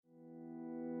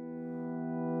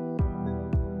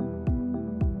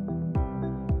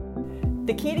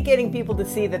The key to getting people to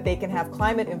see that they can have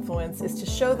climate influence is to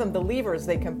show them the levers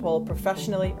they can pull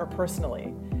professionally or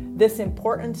personally. This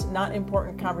important, not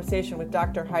important conversation with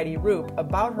Dr. Heidi Roop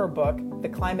about her book, The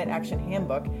Climate Action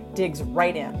Handbook, digs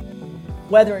right in.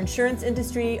 Whether insurance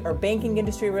industry or banking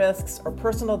industry risks or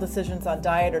personal decisions on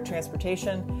diet or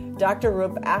transportation, Dr.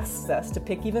 Roop asks us to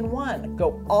pick even one,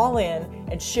 go all in,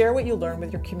 and share what you learn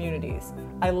with your communities.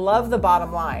 I love the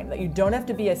bottom line, that you don't have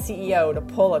to be a CEO to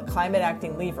pull a climate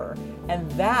acting lever,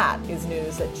 and that is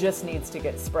news that just needs to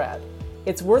get spread.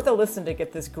 It's worth a listen to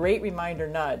get this great reminder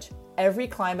nudge. Every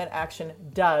climate action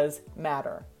does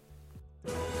matter.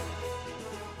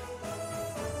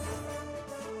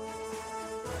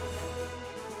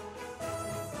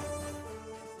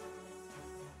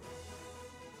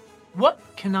 What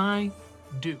can I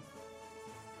do?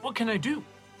 What can I do?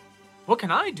 What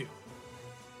can I do?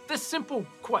 This simple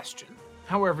question,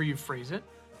 however you phrase it,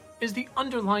 is the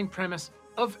underlying premise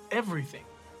of everything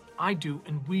I do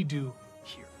and we do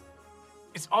here.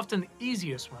 It's often the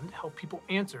easiest one to help people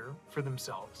answer for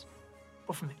themselves,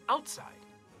 but from the outside,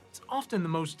 it's often the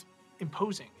most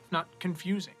imposing, if not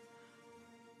confusing,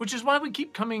 which is why we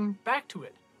keep coming back to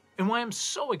it, and why I'm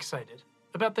so excited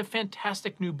about the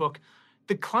fantastic new book,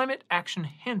 The Climate Action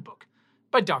Handbook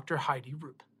by Dr. Heidi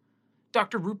Roop.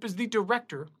 Dr. Roop is the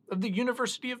director of the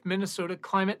University of Minnesota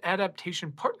Climate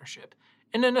Adaptation Partnership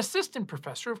and an assistant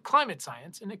professor of climate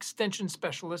science and extension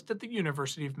specialist at the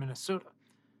University of Minnesota.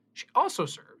 She also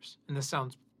serves, and this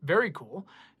sounds very cool,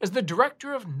 as the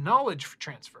director of knowledge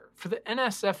transfer for the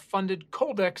NSF-funded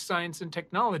Coldex Science and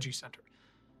Technology Center.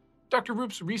 Dr.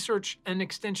 Roop's research and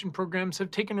extension programs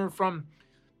have taken her from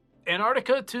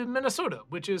Antarctica to Minnesota,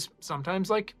 which is sometimes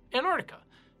like Antarctica.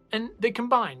 And they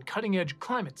combine cutting-edge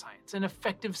climate science and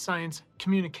effective science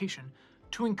communication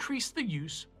to increase the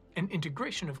use and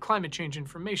integration of climate change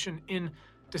information in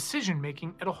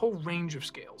decision-making at a whole range of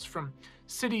scales, from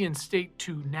city and state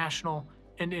to national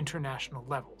and international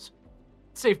levels.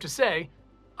 Safe to say,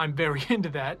 I'm very into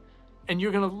that, and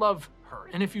you're going to love her.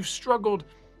 And if you've struggled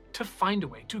to find a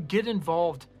way to get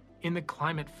involved in the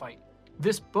climate fight,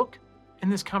 this book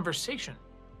and this conversation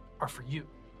are for you.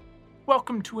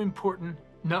 Welcome to Important,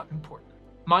 Not Important.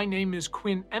 My name is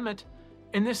Quinn Emmett,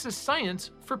 and this is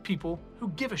Science for People Who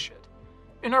Give a Shit.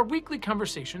 In our weekly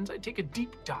conversations, I take a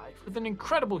deep dive with an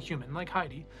incredible human like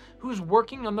Heidi, who is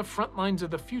working on the front lines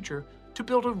of the future to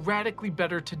build a radically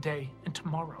better today and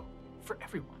tomorrow for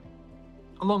everyone.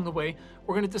 Along the way,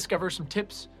 we're going to discover some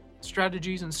tips,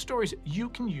 strategies, and stories you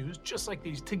can use just like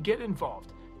these to get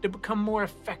involved, to become more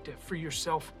effective for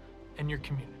yourself and your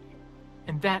community.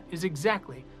 And that is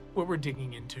exactly what we're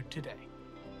digging into today.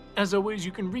 As always,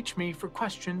 you can reach me for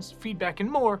questions, feedback, and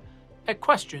more at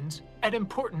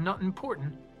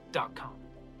questions@importantnotimportant.com.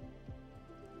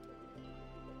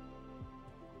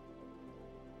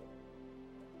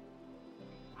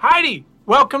 Heidi,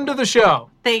 welcome to the show.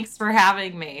 Thanks for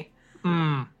having me.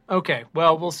 Okay,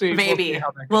 well, we'll see. Maybe.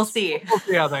 We'll see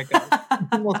how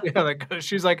that goes.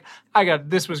 She's like,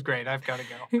 this was great. I've got to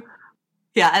go.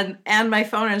 Yeah, and my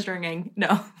phone is ringing.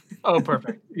 No. Oh,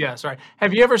 perfect. Yeah, sorry.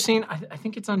 Have you ever seen, I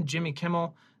think it's on Jimmy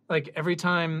Kimmel, like every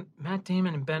time Matt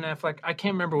Damon and Ben Affleck, I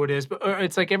can't remember what it is, but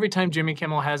it's like every time Jimmy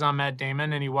Kimmel has on Matt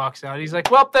Damon and he walks out, he's like,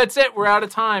 well, that's it. We're out of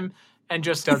time. And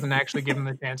just doesn't actually give him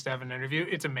the chance to have an interview.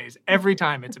 It's amazing. Every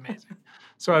time it's amazing.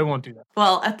 So I won't do that.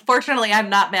 Well, unfortunately, I'm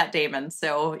not Matt Damon.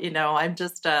 So, I'm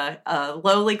just a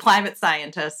lowly climate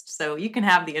scientist. So you can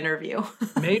have the interview.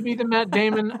 Maybe the Matt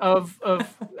Damon of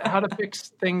how to fix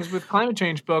things with climate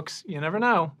change books. You never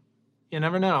know.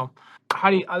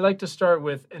 Heidi, I like to start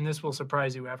with, and this will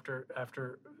surprise you after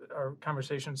our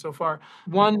conversation so far.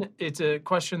 One, it's a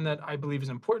question that I believe is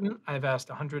important. I've asked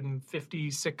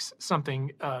 156 something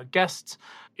guests.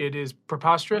 It is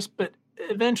preposterous, but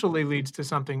eventually leads to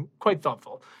something quite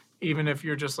thoughtful, even if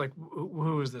you're just like,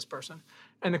 who is this person?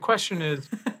 And the question is,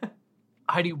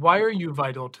 Heidi, why are you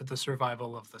vital to the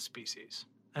survival of the species?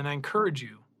 And I encourage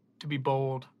you to be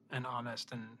bold and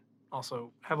honest and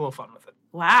also have a little fun with it.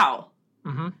 Wow.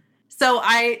 Mm-hmm. So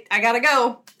I gotta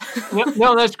go. Yep.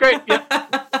 No, that's great. Yep.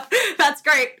 That's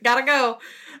great. Gotta go.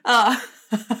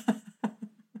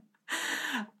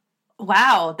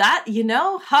 Wow. That,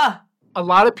 A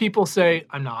lot of people say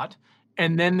I'm not.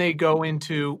 And then they go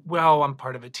into, well, I'm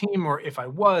part of a team, or if I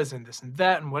was, and this and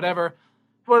that, and whatever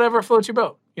floats your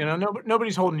boat.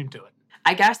 Nobody's holding you to it.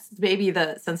 I guess maybe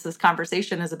since this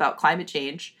conversation is about climate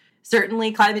change,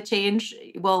 certainly climate change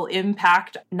will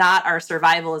impact not our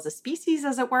survival as a species,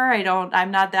 as it were.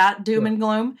 I'm not that doom and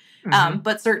gloom,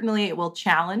 but certainly it will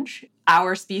challenge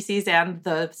our species and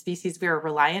the species we are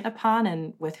reliant upon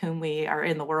and with whom we are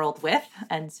in the world with.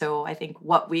 And so I think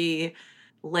what we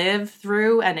live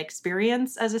through and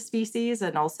experience as a species,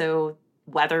 and also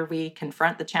whether we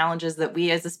confront the challenges that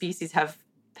we as a species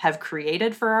have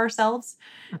created for ourselves.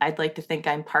 I'd like to think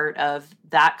I'm part of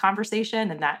that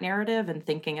conversation and that narrative, and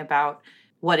thinking about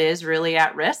what is really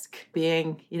at risk,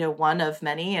 being, one of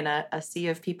many in a sea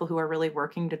of people who are really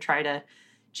working to try to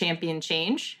champion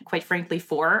change, quite frankly,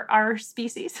 for our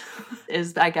species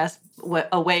is, I guess,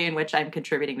 a way in which I'm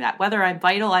contributing that. Whether I'm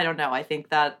vital, I don't know. I think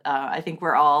that I think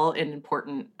we're all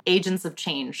important agents of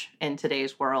change in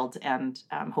today's world, and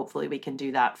hopefully we can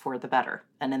do that for the better.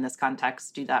 And in this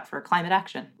context, do that for climate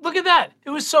action. Look at that.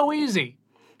 It was so easy.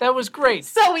 That was great.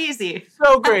 So easy.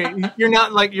 So great. You're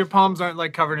not like, your palms aren't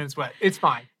like covered in sweat. It's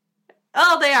fine.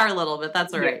 Oh, they are a little bit.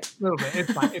 That's all right. A little bit.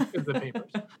 It's fine. It's good, the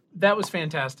papers. That was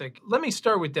fantastic. Let me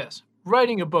start with this.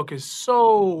 Writing a book is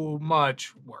so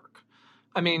much work.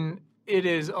 I mean, it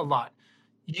is a lot.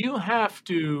 You have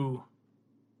to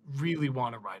really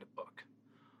want to write a book.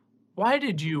 Why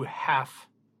did you have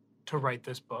to write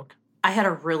this book? I had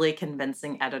a really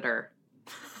convincing editor.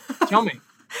 Tell me.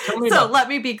 So let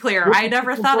me be clear. I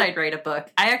never thought I'd write a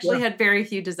book. I actually had very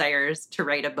few desires to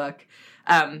write a book.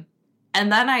 And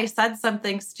then I said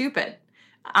something stupid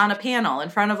on a panel in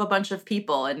front of a bunch of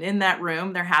people. And in that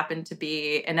room, there happened to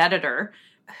be an editor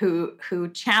who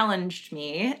challenged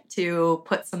me to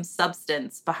put some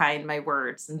substance behind my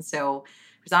words. And so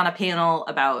I was on a panel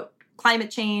about climate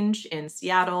change in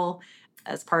Seattle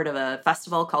as part of a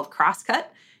festival called Crosscut.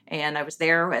 And I was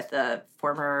there with a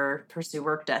former person who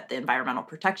worked at the Environmental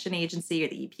Protection Agency or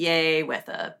the EPA, with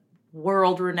a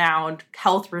world-renowned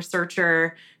health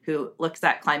researcher who looks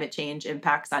at climate change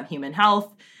impacts on human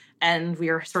health. And we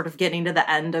were sort of getting to the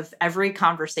end of every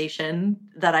conversation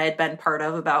that I had been part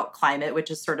of about climate,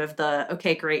 which is sort of the,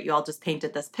 okay, great, you all just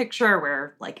painted this picture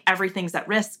where like everything's at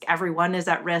risk, everyone is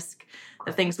at risk.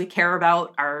 The things we care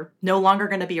about are no longer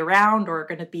going to be around, or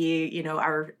going to be,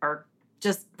 are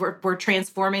just, we're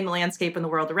transforming the landscape and the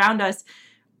world around us.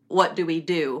 What do we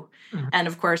do? Mm-hmm. And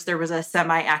of course, there was a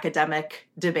semi-academic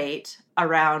debate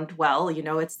around, well,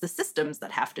 it's the systems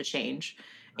that have to change.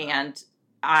 And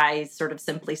I sort of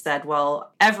simply said,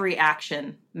 well, every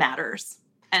action matters.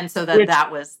 And so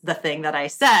that was the thing that I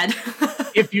said.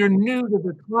 If you're new to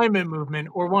the climate movement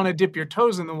or want to dip your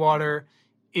toes in the water,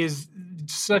 is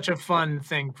such a fun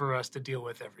thing for us to deal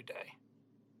with every day.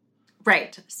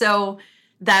 Right. So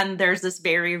then there's this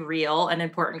very real and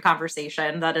important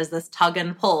conversation that is this tug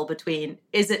and pull between,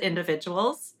 is it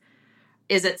individuals?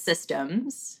 Is it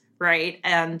systems? Right?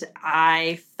 And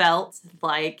I felt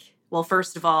like, well,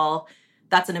 first of all,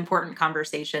 that's an important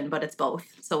conversation, but it's both.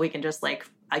 So we can just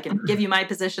I can give you my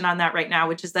position on that right now,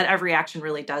 which is that every action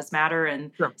really does matter,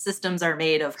 and sure, systems are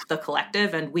made of the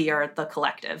collective, and we are the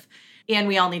collective. And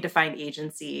we all need to find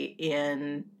agency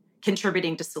in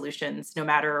contributing to solutions, no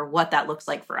matter what that looks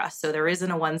like for us. So there isn't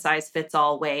a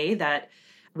one-size-fits-all way that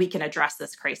we can address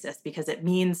this crisis, because it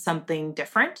means something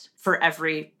different for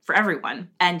everyone.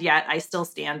 And yet I still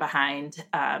stand behind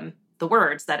the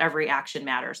words that every action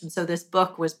matters. And so this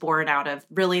book was born out of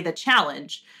really the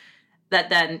challenge that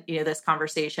then, this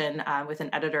conversation with an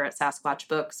editor at Sasquatch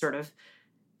Books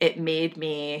it made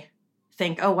me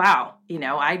think, oh, wow,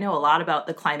 I know a lot about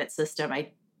the climate system.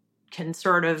 I can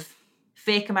sort of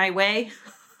fake my way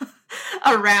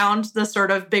around the sort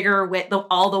of bigger way,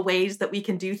 all the ways that we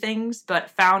can do things,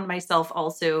 but found myself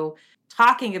also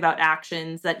talking about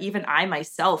actions that even I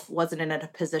myself wasn't in a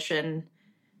position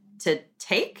to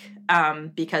take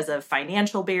because of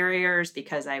financial barriers,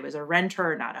 because I was a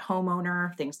renter, not a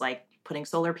homeowner, things like putting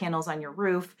solar panels on your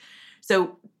roof.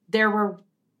 So there were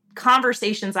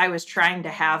conversations I was trying to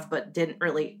have, but didn't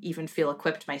really even feel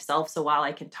equipped myself. So while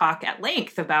I can talk at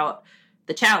length about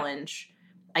the challenge,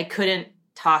 I couldn't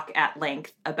talk at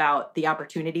length about the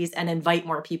opportunities and invite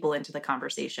more people into the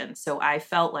conversation. So I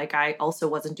felt like I also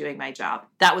wasn't doing my job.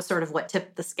 That was sort of what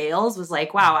tipped the scales, was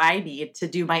like, wow, I need to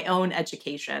do my own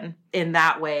education. In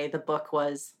that way, the book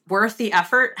was worth the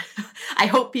effort. I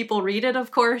hope people read it,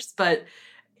 of course, but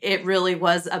it really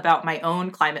was about my own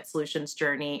climate solutions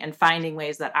journey and finding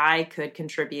ways that I could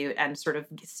contribute and sort of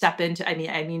step into, I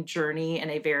mean, journey in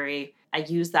a very, I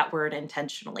use that word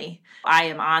intentionally. I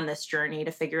am on this journey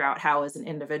to figure out how, as an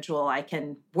individual, I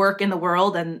can work in the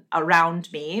world and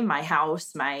around me, my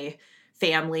house, my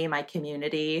family, my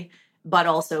community, but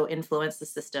also influence the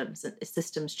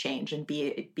systems change and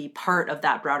be part of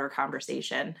that broader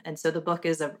conversation. And so the book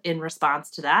is in response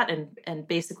to that, and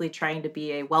basically trying to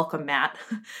be a welcome mat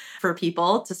for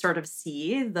people to sort of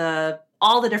see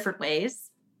all the different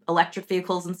ways, electric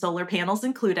vehicles and solar panels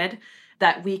included,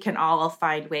 that we can all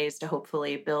find ways to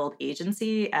hopefully build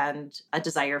agency and a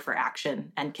desire for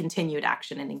action and continued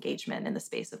action and engagement in the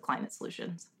space of climate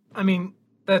solutions. I mean,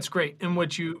 that's great. And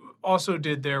what you also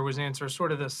did there was answer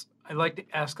sort of this, I like to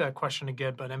ask that question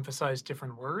again, but emphasize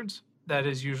different words. That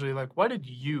is usually like, why did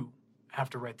you have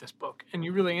to write this book? And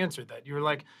you really answered that. You were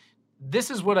like,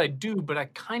 this is what I do, but I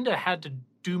kind of had to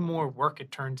do more work,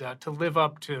 it turns out, to live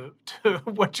up to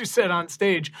what you said on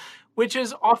stage, which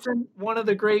is often one of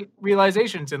the great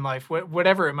realizations in life,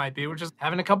 whatever it might be, which is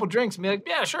having a couple drinks and be like,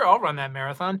 yeah, sure, I'll run that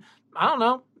marathon. I don't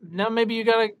know. Now maybe you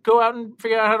got to go out and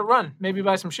figure out how to run, maybe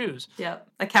buy some shoes. Yeah.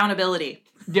 Accountability.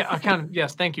 Yeah.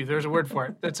 Yes. Thank you. There's a word for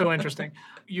it. That's so interesting.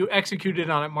 You executed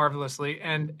on it marvelously.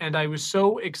 And I was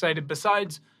so excited.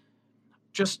 Besides,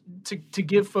 just to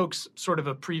give folks sort of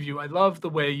a preview, I love the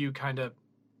way you kind of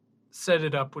set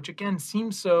it up, which again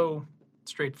seems so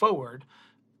straightforward,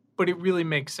 but it really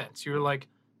makes sense. You're like,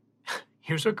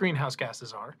 here's what greenhouse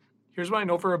gases are. Here's why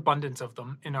an overabundance of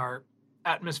them in our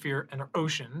atmosphere and our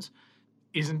oceans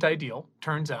isn't ideal,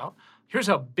 turns out. Here's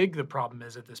how big the problem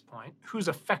is at this point, who's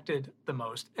affected the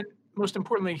most, and most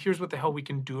importantly, here's what the hell we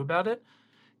can do about it,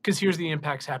 because here's the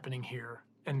impacts happening here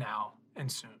and now and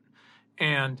soon.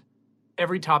 And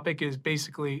every topic is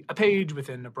basically a page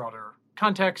within a broader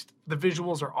context. The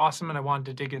visuals are awesome, and I wanted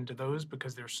to dig into those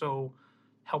because they're so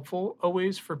helpful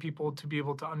always for people to be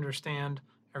able to understand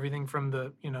everything from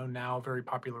the, now very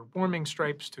popular warming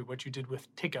stripes to what you did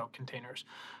with takeout containers,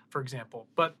 for example.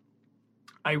 But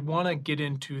I want to get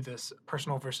into this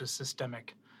personal versus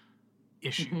systemic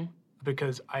issue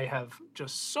because I have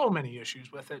just so many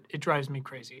issues with it. It drives me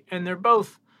crazy. And they're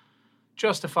both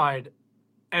justified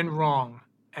and wrong.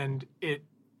 And it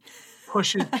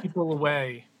pushes people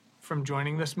away from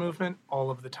joining this movement all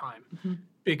of the time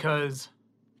because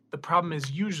the problem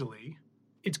is usually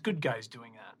it's good guys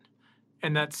doing that.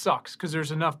 And that sucks because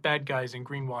there's enough bad guys in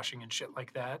greenwashing and shit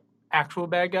like that. Actual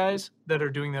bad guys that are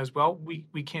doing that as well.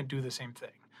 We can't do the same thing.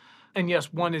 And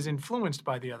yes, one is influenced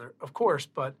by the other, of course,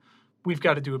 but we've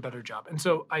got to do a better job. And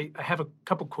so I have a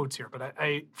couple quotes here, but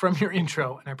I from your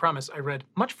intro, and I promise I read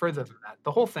much further than that.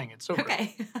 The whole thing, it's so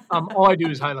great. All I do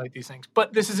is highlight these things.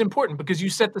 But this is important because you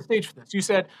set the stage for this. You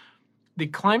said, the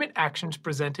climate actions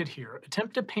presented here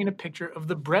attempt to paint a picture of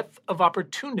the breadth of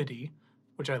opportunity,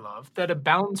 which I love, that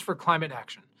abounds for climate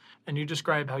action. And you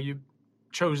describe how you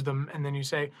chose them, and then you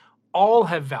say, all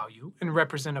have value and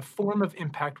represent a form of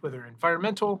impact, whether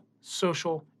environmental,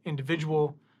 social,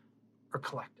 individual, or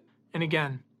collective. And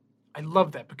again, I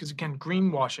love that because, again,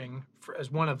 greenwashing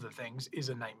as one of the things is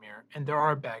a nightmare, and there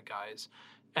are bad guys.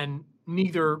 And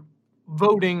neither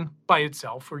voting by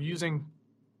itself or using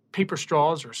paper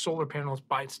straws or solar panels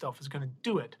by itself is going to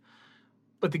do it.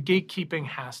 But the gatekeeping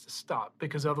has to stop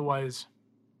because otherwise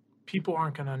people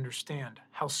aren't going to understand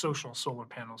how social solar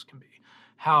panels can be,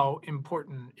 how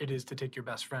important it is to take your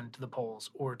best friend to the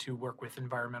polls or to work with the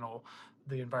Environmental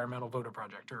Voter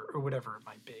Project or whatever it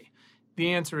might be.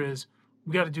 The answer is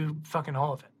we got to do fucking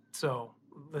all of it. So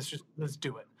let's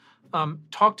do it.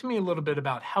 Talk to me a little bit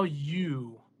about how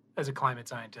you, as a climate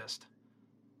scientist,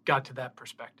 got to that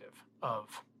perspective of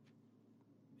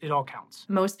it all counts.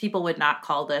 Most people would not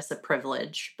call this a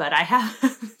privilege, but I have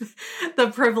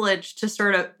the privilege to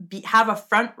sort of have a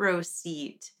front row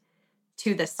seat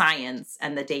to the science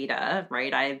and the data,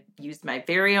 right? I've used my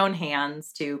very own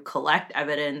hands to collect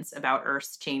evidence about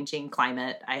Earth's changing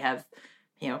climate. I have,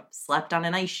 slept on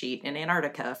an ice sheet in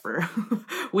Antarctica for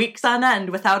weeks on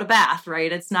end without a bath,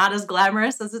 right? It's not as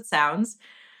glamorous as it sounds,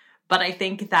 but I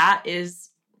think that is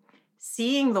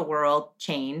seeing the world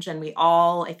change. And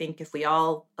I think if we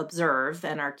all observe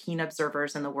and are keen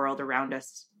observers in the world around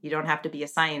us, you don't have to be a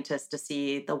scientist to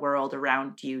see the world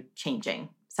around you changing.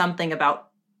 Something about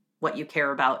what you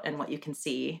care about and what you can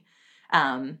see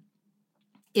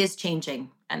is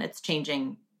changing. And it's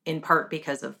changing in part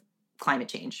because of climate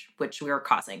change, which we are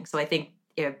causing. So I think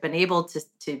I've been able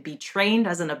to be trained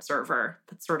as an observer.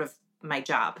 That's sort of my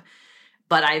job.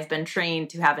 But I've been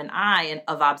trained to have an eye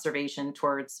of observation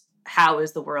towards how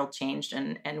is the world changed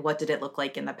and what did it look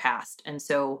like in the past. And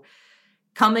so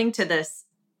coming to this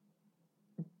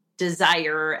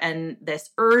desire and this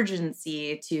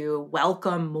urgency to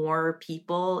welcome more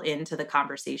people into the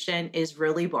conversation is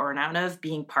really born out of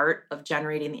being part of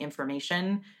generating the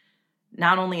information,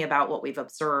 not only about what we've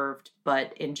observed,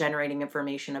 but in generating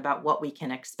information about what we can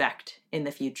expect in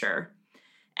the future.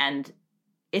 And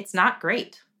it's not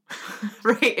great,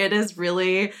 right? It is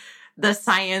really, the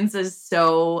science is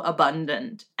so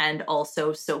abundant and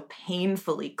also so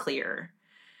painfully clear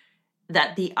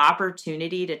that the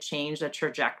opportunity to change the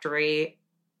trajectory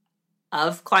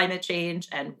of climate change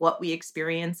and what we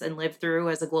experience and live through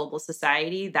as a global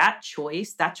society, that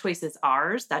choice is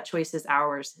ours. That choice is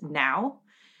ours now.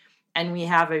 And we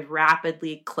have a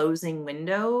rapidly closing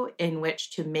window in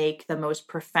which to make the most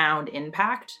profound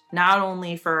impact, not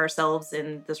only for ourselves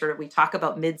in the sort of, we talk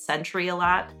about mid-century a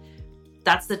lot.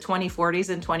 That's the 2040s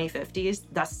and 2050s.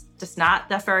 That's just not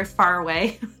that very far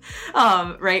away,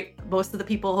 right? Most of the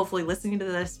people hopefully listening to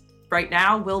this right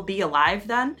now will be alive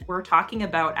then. We're talking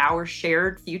about our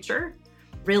shared future.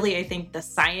 Really, I think the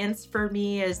science for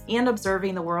me is, and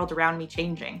observing the world around me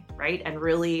changing, right? And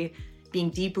really being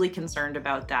deeply concerned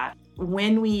about that.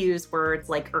 When we use words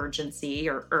like urgency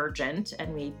or urgent,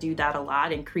 and we do that a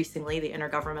lot, increasingly the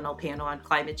Intergovernmental Panel on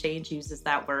Climate Change uses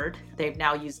that word. They've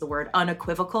now used the word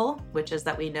unequivocal, which is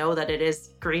that we know that it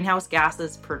is greenhouse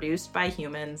gases produced by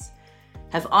humans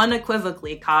have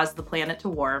unequivocally caused the planet to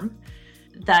warm.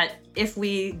 That if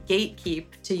we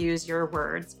gatekeep, to use your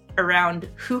words, around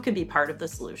who can be part of the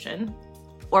solution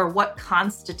or what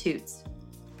constitutes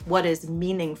what is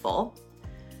meaningful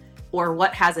or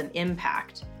what has an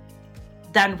impact,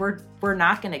 then we're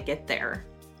not going to get there.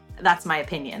 That's my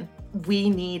opinion. We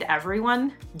need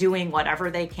everyone doing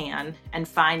whatever they can and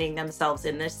finding themselves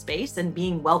in this space and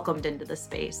being welcomed into the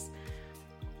space,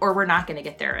 or we're not going to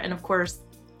get there. And of course,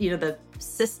 the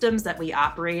systems that we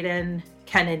operate in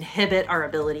can inhibit our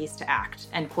abilities to act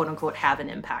and quote unquote have an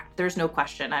impact. There's no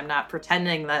question. I'm not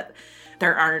pretending that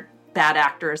there aren't bad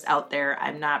actors out there.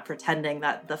 I'm not pretending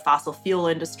that the fossil fuel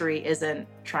industry isn't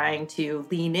trying to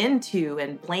lean into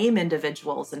and blame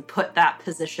individuals and put that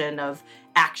position of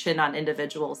action on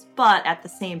individuals. But at the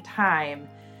same time,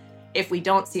 if we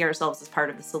don't see ourselves as part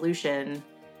of the solution,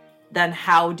 then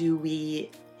how do we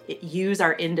use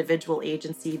our individual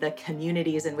agency, the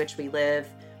communities in which we live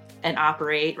and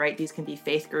operate, right? These can be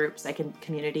faith groups.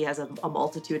 Community has a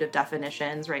multitude of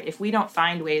definitions, right? If we don't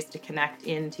find ways to connect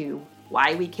into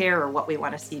why we care or what we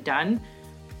want to see done,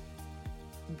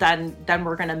 then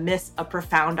we're going to miss a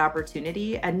profound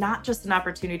opportunity, and not just an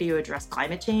opportunity to address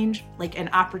climate change, like an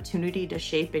opportunity to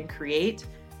shape and create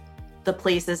the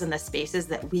places and the spaces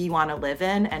that we want to live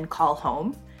in and call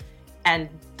home. And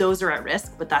those are at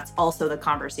risk, but that's also the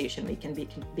conversation we can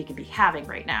be having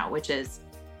right now, which is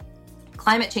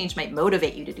climate change might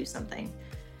motivate you to do something,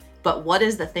 but what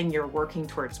is the thing you're working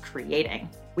towards creating?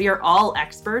 We are all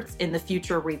experts in the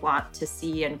future we want to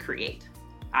see and create.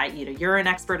 You're an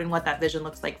expert in what that vision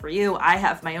looks like for you. I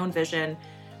have my own vision.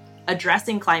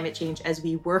 Addressing climate change as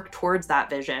we work towards that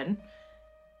vision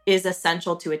is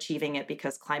essential to achieving it,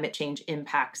 because climate change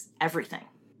impacts everything.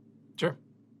 Sure.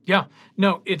 Yeah.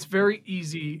 No, it's very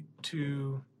easy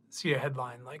to see a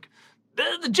headline like,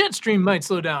 the jet stream might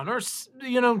slow down, or,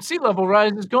 sea level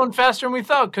rise is going faster than we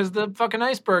thought because the fucking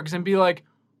icebergs, and be like,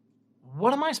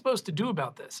 what am I supposed to do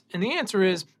about this? And the answer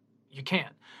is, you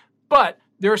can't. But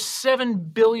there are 7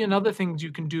 billion other things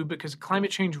you can do, because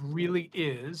climate change really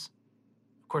is,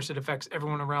 of course, it affects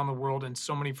everyone around the world in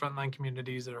so many frontline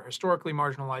communities that are historically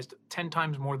marginalized 10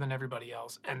 times more than everybody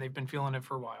else, and they've been feeling it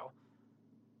for a while.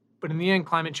 But in the end,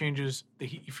 climate change is the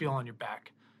heat you feel on your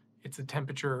back. It's the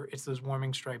temperature, it's those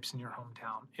warming stripes in your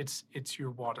hometown. It's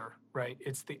your water, right?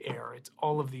 It's the air, it's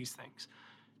all of these things.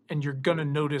 And you're gonna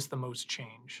notice the most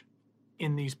change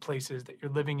in these places that you're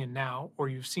living in now, or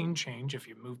you've seen change if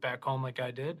you move back home like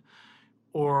I did,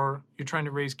 or you're trying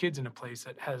to raise kids in a place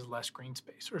that has less green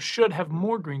space, or should have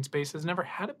more green space, has never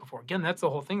had it before. Again, that's the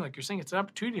whole thing. Like you're saying, it's an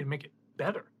opportunity to make it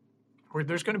better, where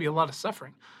there's gonna be a lot of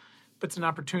suffering, but it's an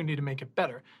opportunity to make it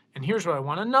better. And here's what I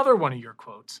want, another one of your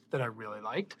quotes that I really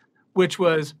liked, which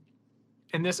was,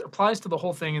 and this applies to the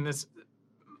whole thing, and this,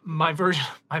 my version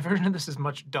of this is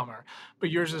much dumber, but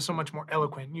yours is so much more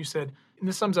eloquent. You said, and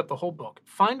this sums up the whole book,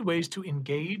 find ways to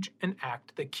engage and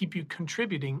act that keep you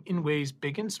contributing in ways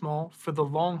big and small for the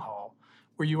long haul,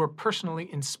 where you are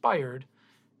personally inspired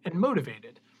and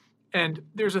motivated. And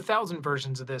there's 1,000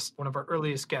 versions of this. One of our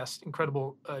earliest guests,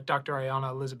 incredible Dr.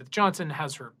 Ayanna Elizabeth Johnson,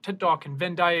 has her TED Talk and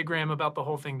Venn diagram about the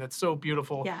whole thing that's so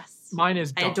beautiful. Yes. Mine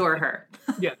is dumb. I adore her.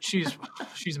 Yeah, she's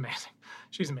amazing.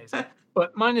 She's amazing.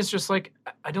 But mine is just like,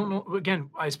 I don't know. Again,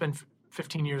 I spent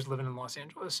 15 years living in Los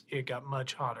Angeles. It got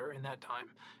much hotter in that time.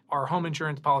 Our home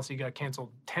insurance policy got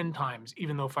canceled 10 times,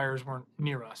 even though fires weren't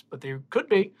near us. But they could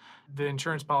be. The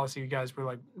insurance policy guys were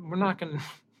like, we're not going to,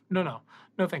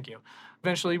 no, thank you.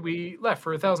 Eventually, we left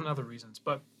for 1,000 other reasons.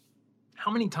 But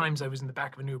how many times I was in the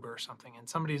back of an Uber or something, and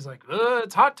somebody's like,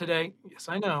 it's hot today. Yes,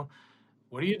 I know.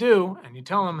 What do you do? And you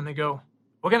tell them, and they go,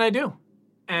 what can I do?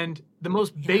 And the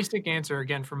most basic answer,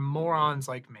 again, for morons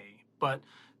like me, but,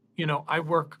 I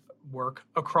work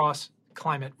across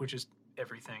climate, which is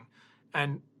everything,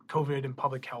 and COVID and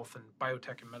public health and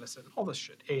biotech and medicine, all this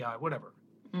shit, AI, whatever,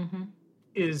 Mm-hmm.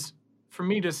 is for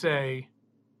me to say,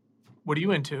 what are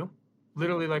you into?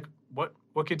 Literally, like, what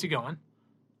gets you going?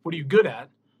 What are you good at?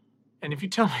 And if you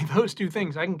tell me those two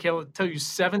things, I can tell you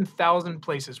 7,000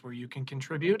 places where you can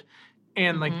contribute.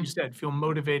 And like you said, feel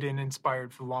motivated and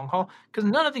inspired for the long haul. Because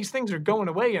none of these things are going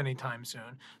away anytime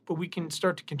soon, but we can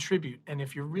start to contribute. And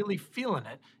if you're really feeling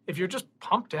it, if you're just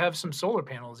pumped to have some solar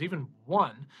panels, even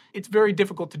one, it's very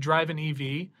difficult to drive an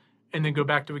EV and then go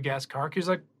back to a gas car. Because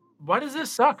like, why does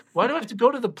this suck? Why do I have to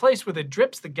go to the place where it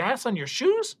drips the gas on your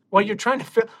shoes while you're trying to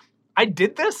fill? I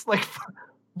did this? Like,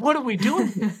 what are we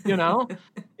doing? You know,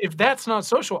 if that's not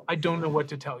social, I don't know what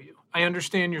to tell you. I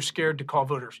understand you're scared to call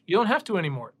voters. You don't have to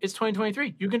anymore. It's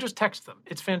 2023. You can just text them.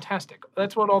 It's fantastic.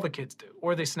 That's what all the kids do.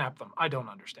 Or they snap them. I don't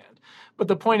understand. But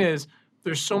the point is,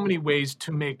 there's so many ways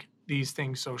to make these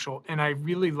things social. And I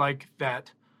really like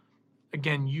that,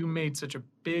 again, you made such a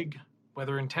big,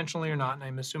 whether intentionally or not, and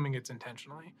I'm assuming it's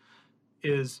intentionally,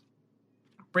 is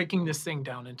breaking this thing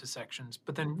down into sections.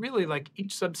 But then really, like,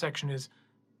 each subsection is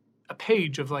a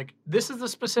page of like, this is the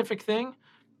specific thing,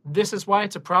 this is why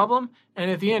it's a problem, and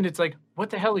at the end it's like,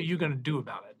 what the hell are you going to do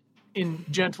about it, in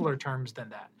gentler terms than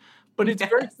that. But it's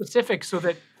very specific, so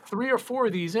that 3 or 4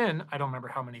 of these in, I don't remember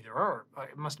how many there are,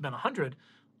 it must have been 100,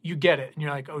 you get it, and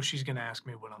you're like, oh, she's going to ask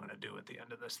me what I'm going to do at the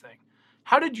end of this thing.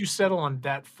 How did you settle on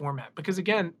that format? Because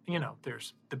again, you know,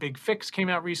 there's the Big Fix came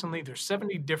out recently, there's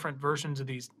 70 different versions of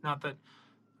these, not that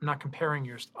I'm not comparing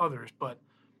yours to others, but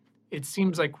it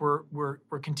seems like we're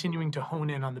continuing to hone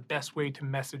in on the best way to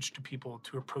message to people,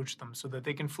 to approach them, so that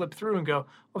they can flip through and go,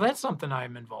 well, that's something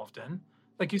I'm involved in.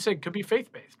 Like you said, could be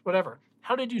faith-based, whatever.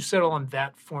 How did you settle on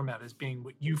that format as being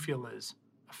what you feel is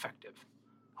effective,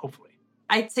 hopefully?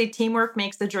 I'd say teamwork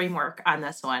makes the dream work on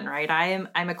this one, right? I'm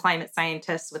a climate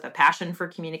scientist with a passion for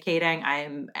communicating.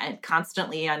 I'm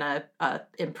constantly on a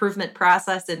improvement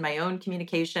process in my own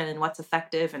communication and what's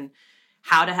effective and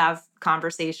how to have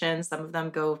conversations. Some of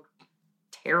them go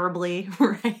terribly,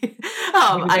 right?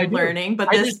 I'm learning, but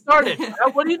I just started.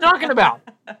 What are you talking about?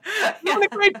 You're a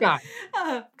great guy.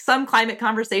 Some climate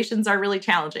conversations are really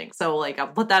challenging. So like, I'll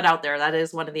put that out there. That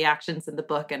is one of the actions in the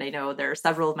book. And I know there are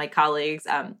several of my colleagues,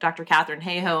 Dr. Catherine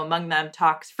Hayhoe among them,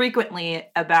 talks frequently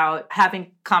about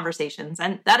having conversations.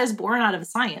 And that is born out of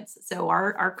science. So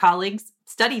our colleagues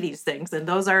study these things. And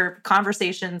those are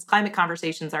conversations, climate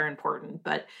conversations are important.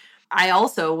 But I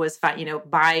also was,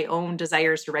 my own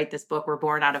desires to write this book were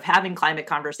born out of having climate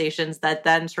conversations that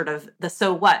then sort of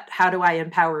so what? How do I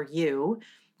empower you?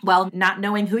 Well, not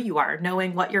knowing who you are,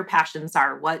 knowing what your passions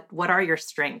are, what are your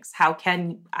strengths? How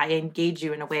can I engage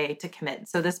you in a way to commit?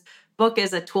 So this book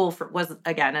is a tool was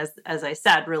again, as I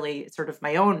said, really sort of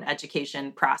my own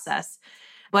education process.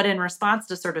 But in response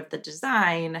to sort of the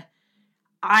design,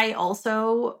 I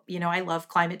also, I love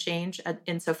climate change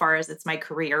insofar as it's my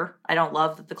career. I don't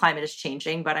love that the climate is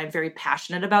changing, but I'm very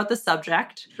passionate about the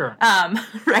subject. Sure.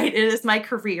 Right. It is my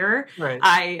career. Right.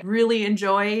 I really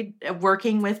enjoy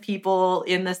working with people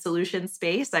in the solution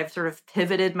space. I've sort of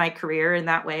pivoted my career in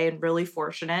that way and really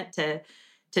fortunate to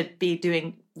be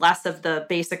doing less of the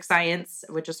basic science,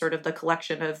 which is sort of the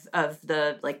collection of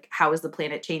the, like, how is the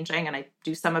planet changing? And I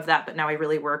do some of that, but now I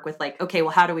really work with like, okay,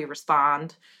 well, how do we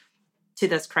respond to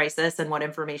this crisis and what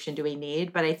information do we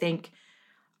need? But I think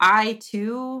I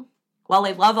too, while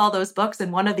I love all those books,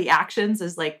 and one of the actions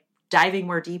is like diving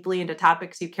more deeply into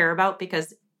topics you care about,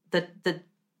 because the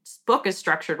book is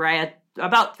structured right at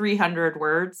about 300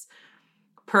 words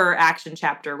per action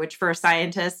chapter, which for a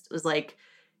scientist was like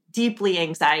deeply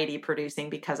anxiety producing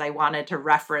because I wanted to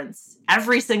reference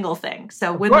every single thing.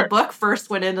 So when the book first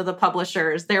went into the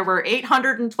publishers, there were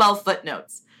 812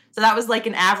 footnotes. So that was like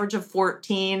an average of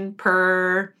 14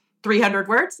 per 300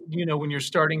 words. When you're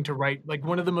starting to write, like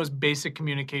one of the most basic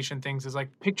communication things is like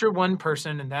picture one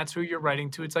person and that's who you're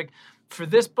writing to. It's like for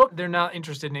this book, they're not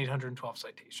interested in 812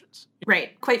 citations.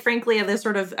 Right. Quite frankly, this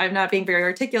sort of, I'm not being very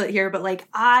articulate here, but like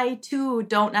I too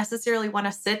don't necessarily want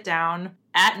to sit down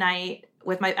at night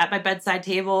at my bedside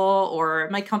table or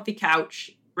my comfy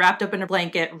couch, wrapped up in a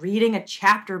blanket, reading a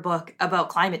chapter book about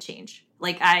climate change.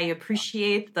 Like I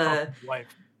appreciate the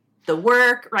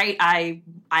work, right?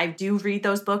 I do read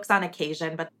those books on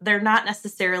occasion, but they're not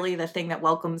necessarily the thing that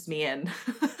welcomes me in,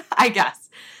 I guess.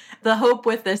 The hope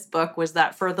with this book was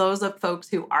that for those of folks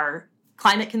who are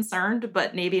climate concerned,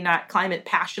 but maybe not climate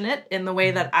passionate in the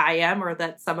way that I am, or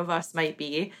that some of us might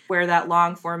be, where that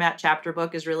long format chapter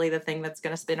book is really the thing that's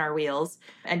going to spin our wheels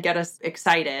and get us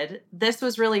excited. This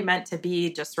was really meant to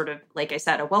be just sort of, like I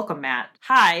said, a welcome mat.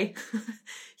 Hi,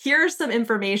 here's some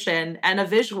information and a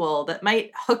visual that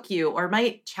might hook you or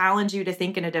might challenge you to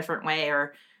think in a different way,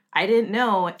 or I didn't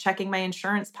know checking my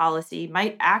insurance policy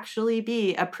might actually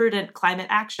be a prudent climate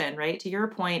action, right? To your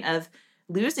point of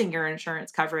losing your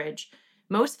insurance coverage,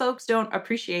 most folks don't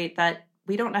appreciate that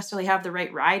we don't necessarily have the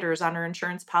right riders on our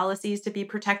insurance policies to be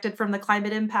protected from the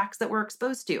climate impacts that we're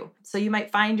exposed to. So you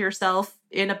might find yourself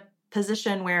in a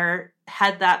position where,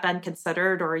 had that been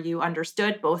considered, or you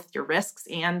understood both your risks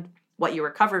and what you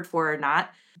were covered for or not,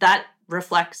 that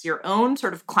reflects your own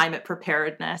sort of climate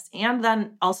preparedness, and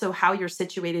then also how you're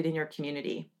situated in your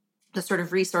community, the sort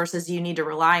of resources you need to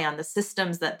rely on, the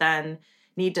systems that then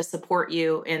need to support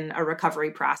you in a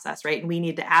recovery process, right? And we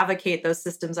need to advocate those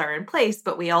systems are in place,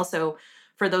 but we also,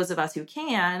 for those of us who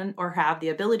can or have the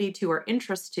ability to or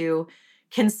interest to,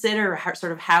 consider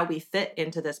how we fit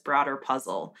into this broader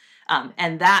puzzle.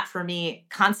 And that, for me,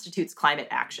 constitutes climate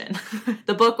action.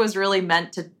 The book was really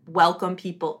meant to welcome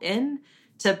people in,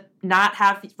 to not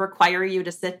require you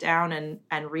to sit down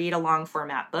and read a long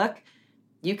format book.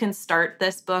 You can start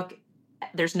this book.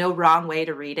 There's no wrong way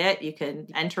to read it. You can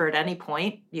enter at any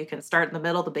point. You can start in the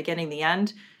middle, the beginning, the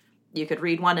end. You could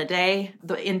read one a day.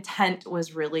 The intent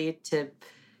was really to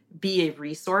be a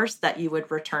resource that you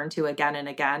would return to again and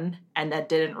again, and that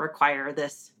didn't require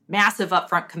this massive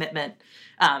upfront commitment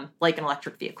like an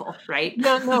electric vehicle, right?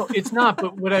 No, it's not.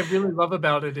 But what I really love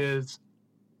about it is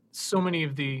so many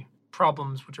of the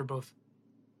problems, which are both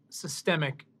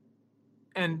systemic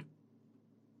and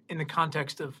in the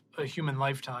context of a human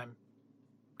lifetime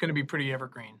going to be pretty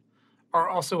evergreen, are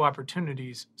also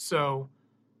opportunities. So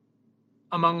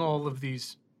among all of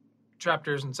these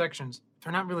chapters and sections,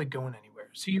 they're not really going anywhere.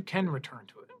 So you can return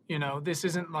to it. This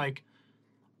isn't like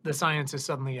the science is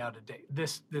suddenly out of date.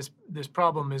 This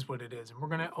problem is what it is. And we're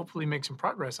going to hopefully make some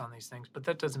progress on these things, but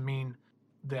that doesn't mean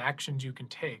the actions you can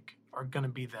take are going to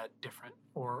be that different,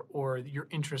 or your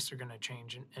interests are going to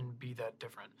change and be that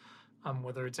different.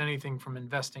 Whether it's anything from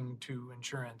investing to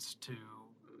insurance to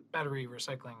battery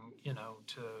recycling,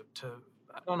 to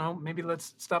I don't know, maybe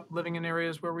let's stop living in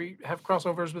areas where we have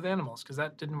crossovers with animals, because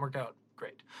that didn't work out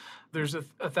great. There's a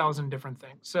 1,000 different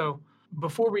things. So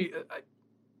before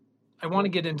I want to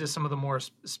get into some of the more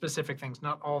specific things,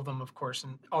 not all of them, of course,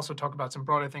 and also talk about some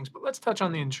broader things, but let's touch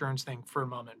on the insurance thing for a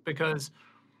moment, because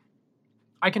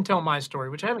I can tell my story,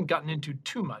 which I haven't gotten into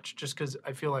too much, just because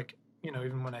I feel like,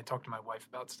 even when I talk to my wife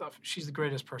about stuff, she's the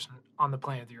greatest person on the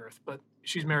planet of the earth, but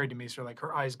she's married to me, so like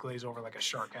her eyes glaze over like a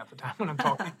shark half the time when I'm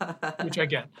talking, which I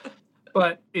get.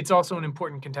 But it's also an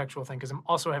important contextual thing, because I'm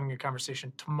also having a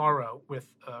conversation tomorrow with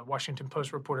Washington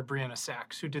Post reporter Brianna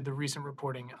Sachs, who did the recent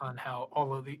reporting on how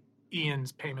all of the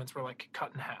Ian's payments were like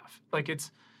cut in half. Like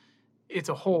it's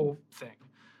a whole thing.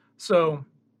 So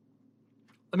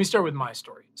let me start with my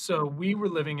story. So we were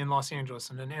living in Los Angeles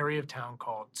in an area of town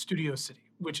called Studio City,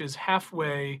 which is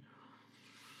halfway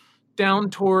down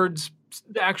towards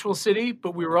the actual city,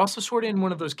 but we were also sort of in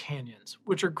one of those canyons,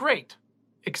 which are great,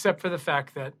 except for the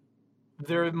fact that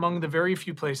they're among the very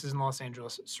few places in Los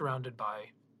Angeles surrounded by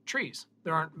trees.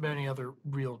 There aren't many other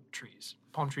real trees.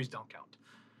 Palm trees don't count.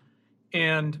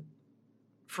 And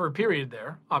for a period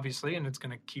there, obviously, and it's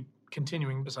going to keep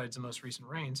continuing besides the most recent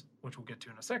rains, which we'll get to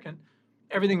in a second,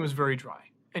 everything was very dry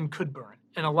and could burn.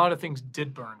 And a lot of things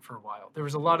did burn for a while. There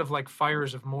was a lot of like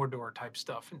fires of Mordor type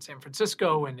stuff in San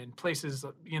Francisco and in places,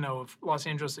 of Los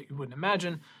Angeles that you wouldn't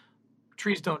imagine.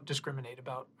 Trees don't discriminate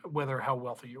about how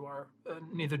wealthy you are.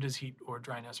 Neither does heat or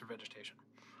dryness or vegetation.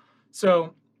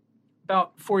 So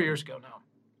about 4 years ago now,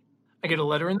 I get a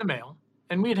letter in the mail,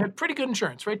 and we had pretty good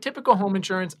insurance, right? Typical home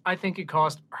insurance. I think it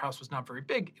cost, our house was not very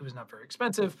big. It was not very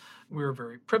expensive. We were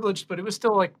very privileged, but it was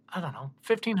still like, I don't know,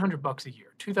 $1,500 a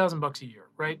year, $2,000 a year,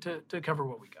 right? To cover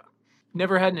what we got.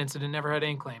 Never had an incident, never had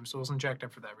any claims, so it wasn't jacked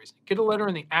up for that reason. Get a letter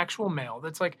in the actual mail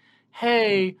that's like,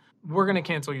 hey, we're going to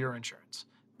cancel your insurance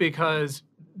because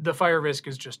the fire risk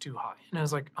is just too high. And I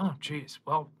was like, oh, geez.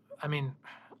 Well, I mean,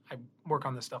 I work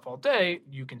on this stuff all day.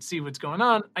 You can see what's going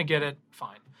on. I get it.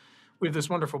 Fine. We have this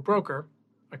wonderful broker.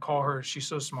 I call her. She's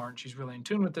so smart. She's really in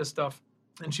tune with this stuff.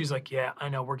 And she's like, yeah, I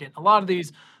know we're getting a lot of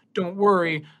these. Don't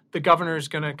worry. The governor's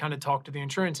going to kind of talk to the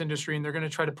insurance industry, and they're going to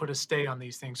try to put a stay on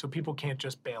these things so people can't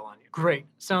just bail on you. Great.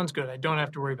 Sounds good. I don't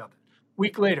have to worry about that.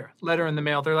 Week later, letter in the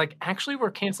mail. They're like, actually,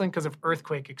 we're canceling because of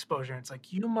earthquake exposure. And it's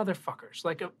like, you motherfuckers.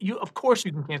 Like, of course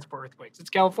you can cancel for earthquakes. It's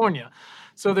California.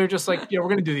 So they're just like, yeah, we're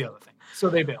going to do the other thing. So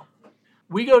they bail.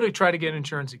 We go to try to get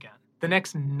insurance again. The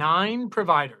next 9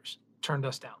 providers turned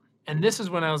us down. And this is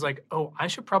when I was like, oh, I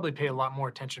should probably pay a lot more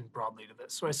attention broadly to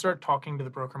this. So I started talking to the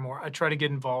broker more. I try to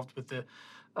get involved with the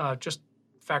just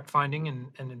fact-finding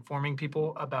and informing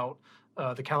people about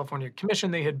the California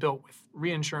Commission they had built with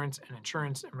reinsurance and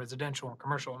insurance and residential and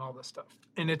commercial and all this stuff.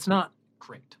 And it's not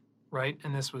great, right?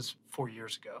 And this was 4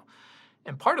 years ago.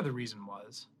 And part of the reason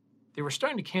was they were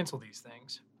starting to cancel these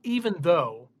things, even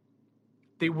though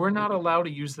they were not allowed to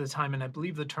use the time, and I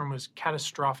believe the term was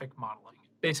catastrophic modeling.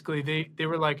 Basically, they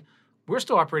were like, we're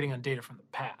still operating on data from the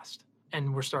past,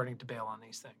 and we're starting to bail on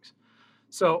these things.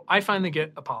 So I finally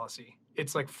get a policy.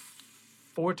 It's like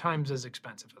 4 times as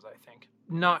expensive as I think.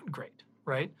 Not great,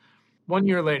 right? 1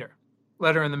 year later,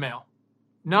 letter in the mail.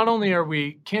 Not only are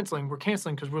we canceling, we're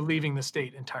canceling because we're leaving the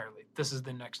state entirely. This is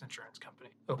the next insurance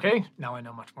company. Okay, now I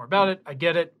know much more about it. I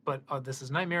get it, but this is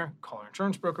a nightmare. Call our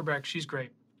insurance broker back. She's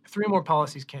great. 3 more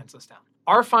policies cancel us down.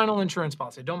 Our final insurance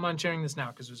policy, I don't mind sharing this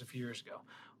now because it was a few years ago.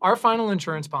 Our final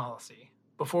insurance policy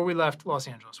before we left Los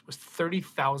Angeles was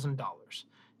 $30,000.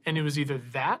 And it was either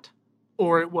that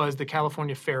or it was the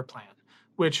California Fair Plan,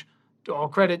 which, to all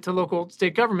credit to local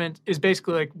state government, is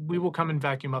basically like, we will come and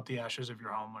vacuum up the ashes of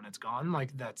your home when it's gone.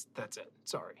 Like, that's it.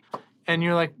 Sorry. And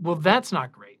you're like, well, that's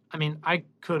not great. I mean, I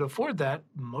could afford that.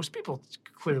 Most people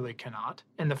clearly cannot.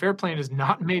 And the Fair Plan is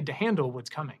not made to handle what's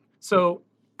coming. So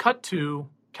cut to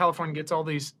California gets all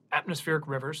these atmospheric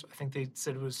rivers. I think they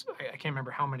said it was, I can't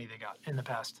remember how many they got in the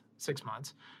past 6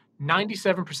 months.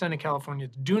 97% of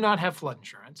Californians do not have flood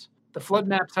insurance. The flood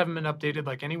maps haven't been updated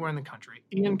like anywhere in the country.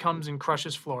 Ian comes and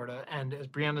crushes Florida. And as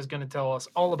Brianna's going to tell us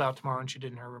all about tomorrow, and she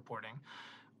did in her reporting,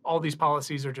 all these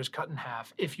policies are just cut in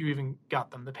half if you even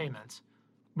got them, the payments.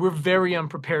 We're very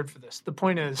unprepared for this. The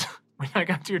point is, when I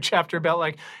got to your chapter about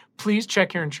like, please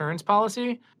check your insurance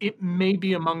policy, it may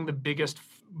be among the biggest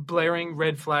blaring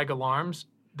red flag alarms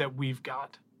that we've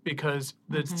got, because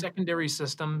the secondary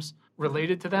systems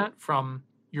related to that, from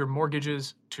your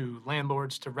mortgages to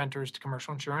landlords to renters to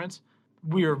commercial insurance,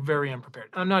 we are very unprepared.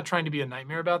 I'm not trying to be a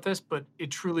nightmare about this, but it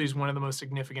truly is one of the most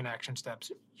significant action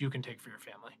steps you can take for your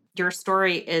family. Your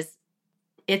story is,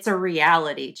 it's a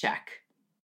reality check.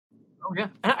 Oh yeah.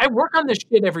 I work on this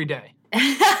shit every day.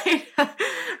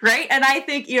 Right. And I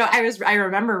think, I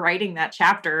remember writing that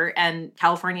chapter, and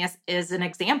California is an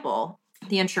example.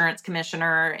 The insurance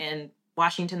commissioner in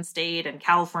Washington State and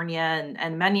California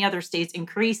and many other states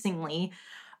increasingly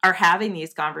are having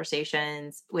these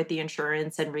conversations with the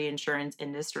insurance and reinsurance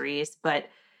industries. But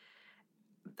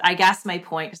I guess my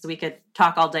point, because we could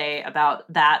talk all day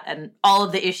about that and all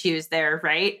of the issues there,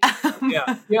 right?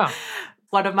 Yeah.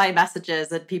 One of my messages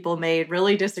that people may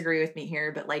really disagree with me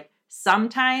here, but like,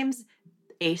 sometimes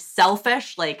a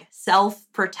selfish, like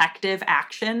self-protective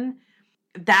action,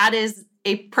 that is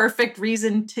a perfect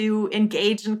reason to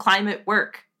engage in climate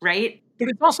work, right? But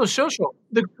it's also social.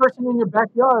 The person in your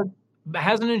backyard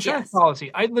has an insurance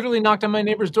policy. I literally knocked on my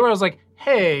neighbor's door. I was like,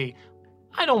 hey,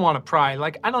 I don't want to pry.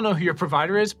 Like, I don't know who your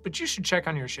provider is, but you should check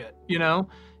on your shit.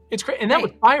 It's great. And that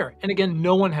was fire. And again,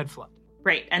 no one had flood.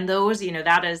 Right. And those,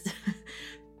 that is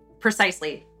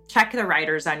precisely, check the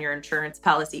riders on your insurance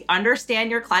policy, understand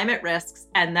your climate risks,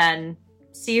 and then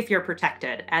see if you're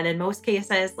protected. And in most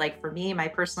cases, like for me, my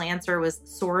personal answer was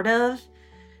sort of,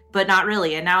 but not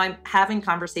really. And now I'm having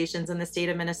conversations in the state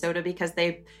of Minnesota because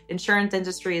the insurance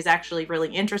industry is actually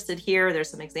really interested here. There's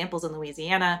some examples in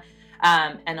Louisiana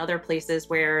and other places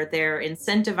where they're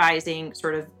incentivizing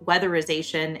sort of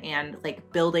weatherization and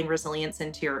like building resilience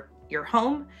into your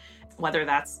home, whether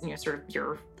that's, sort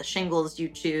of the shingles you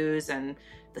choose and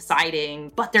the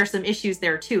siding. But there's some issues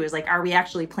there too, is like, are we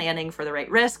actually planning for the right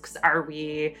risks? Are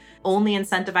we only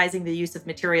incentivizing the use of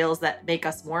materials that make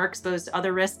us more exposed to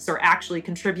other risks or actually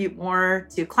contribute more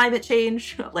to climate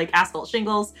change, like asphalt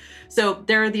shingles? So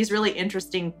there are these really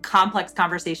interesting, complex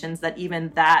conversations that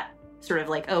even that sort of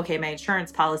like, okay, my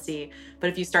insurance policy. But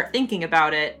if you start thinking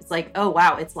about it, it's like, oh,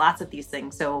 wow, it's lots of these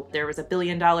things. So there was a $1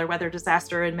 billion weather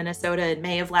disaster in Minnesota in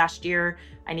May of last year.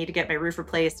 I need to get my roof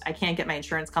replaced. I can't get my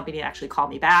insurance company to actually call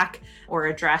me back or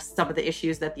address some of the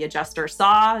issues that the adjuster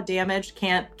saw damaged.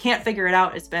 Can't figure it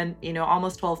out. It's been,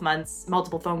 almost 12 months,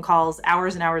 multiple phone calls,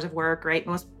 hours and hours of work, right?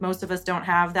 Most of us don't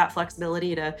have that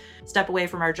flexibility to step away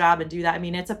from our job and do that. I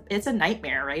mean, it's a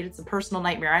nightmare, right? It's a personal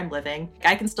nightmare I'm living.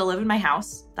 I can still live in my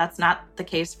house. That's not the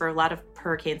case for a lot of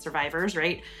hurricane survivors,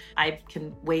 right? I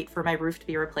can wait for my roof to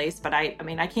be replaced, but I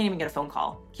can't even get a phone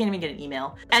call, can't even get an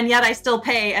email. And yet I still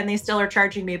pay and they still are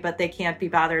charging me, but they can't be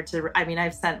bothered to,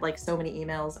 I've sent like so many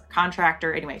emails,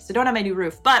 contractor, anyway, so don't have my new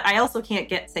roof, but I also can't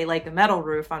get, say, like a metal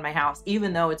roof on my house,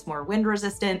 even though it's more wind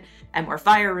resistant and more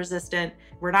fire resistant.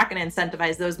 We're not going to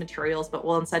incentivize those materials, but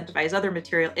we'll incentivize other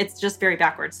material. It's just very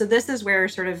backwards. So this is where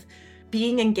sort of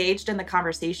being engaged in the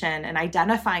conversation and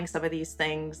identifying some of these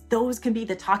things, those can be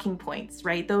the talking points,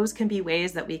 right? Those can be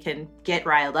ways that we can get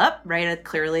riled up, right?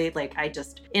 Clearly,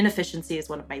 inefficiency is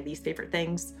one of my least favorite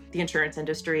things. The insurance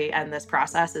industry and this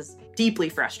process is deeply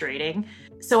frustrating.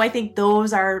 So I think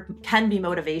those can be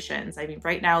motivations.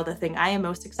 Right now, the thing I am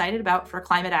most excited about for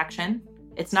climate action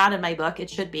It's not in my book. It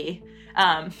should be.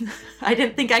 I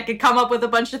didn't think I could come up with a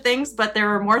bunch of things, but there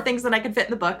were more things than I could fit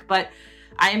in the book. But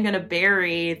I am going to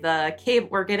bury the cable.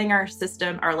 We're getting our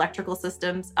electrical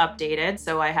systems updated.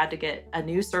 So I had to get a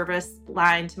new service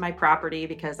line to my property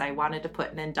because I wanted to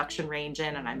put an induction range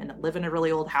in, and live in a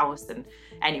really old house. And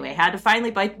anyway, had to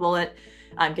finally bite the bullet.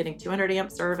 I'm getting 200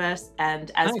 amp service.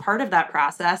 And as part of that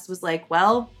process was like,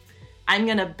 well, I'm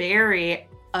going to bury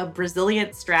a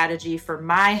resilient strategy for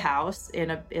my house in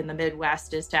the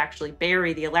Midwest is to actually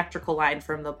bury the electrical line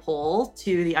from the pole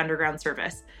to the underground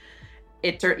service.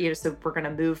 So we're going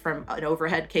to move from an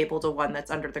overhead cable to one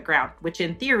that's under the ground, which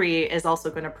in theory is also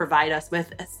going to provide us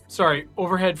with.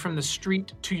 Overhead from the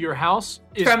street to your house?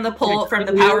 From the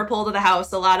power pole to the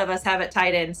house. A lot of us have it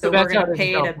tied in, so we're going to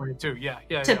pay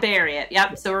to bury it.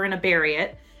 Yep. So we're going to bury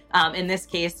it. In this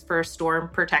case, for storm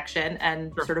protection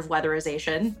and sort of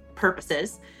weatherization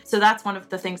purposes. So that's one of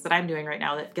the things that I'm doing right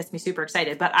now that gets me super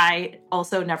excited. But I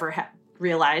also never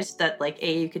realized that, like,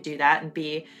 A, you could do that, and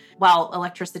B, while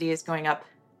electricity is going up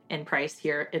in price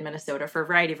here in Minnesota for a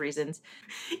variety of reasons,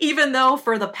 even though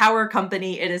for the power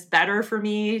company, it is better for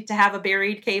me to have a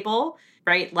buried cable,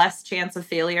 right? Less chance of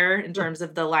failure in terms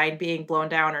of the line being blown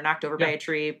down or knocked over by a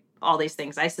tree, all these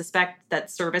things. I suspect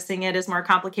that servicing it is more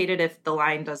complicated if the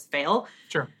line does fail.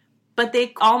 Sure. But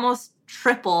they almost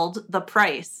tripled the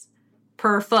price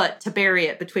per foot to bury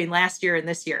it between last year and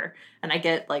this year. And I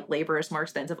get, like, labor is more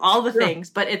expensive, all the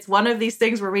things, but it's one of these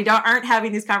things where we aren't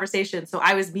having these conversations. So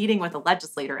I was meeting with a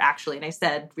legislator actually, and I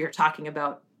said, we were talking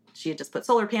about, she had just put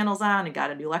solar panels on and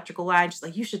got a new electrical line. She's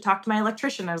like, you should talk to my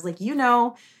electrician. I was like, you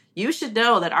should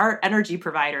know that our energy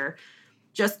provider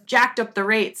just jacked up the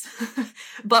rates,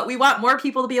 but we want more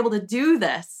people to be able to do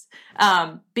this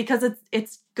because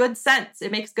it's good sense.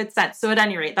 It makes good sense. So at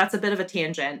any rate, that's a bit of a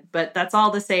tangent, but that's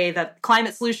all to say that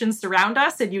climate solutions surround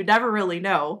us and you never really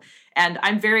know. And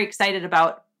I'm very excited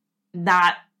about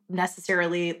not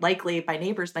necessarily likely my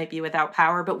neighbors might be without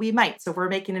power, but we might. So we're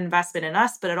making an investment in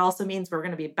us, but it also means we're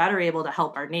going to be better able to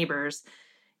help our neighbors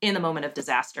in the moment of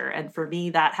disaster. And for me,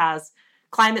 that has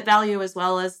climate value as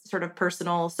well as sort of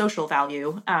personal social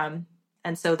value.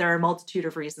 And so there are a multitude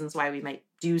of reasons why we might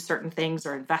do certain things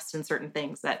or invest in certain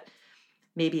things that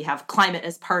maybe have climate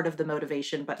as part of the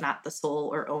motivation, but not the sole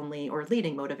or only or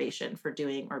leading motivation for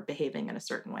doing or behaving in a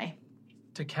certain way.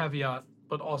 To caveat,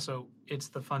 but also it's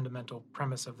the fundamental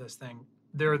premise of this thing.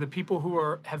 There are the people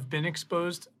who have been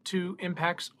exposed to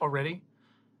impacts already,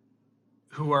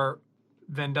 who are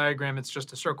Venn diagram, it's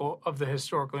just a circle of the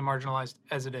historically marginalized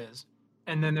as it is.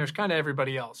 And then there's kind of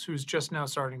everybody else who's just now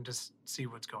starting to see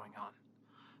what's going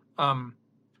on.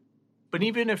 But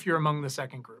even if you're among the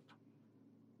second group,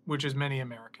 which is many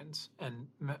Americans and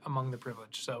among the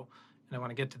privileged, and I want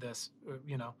to get to this,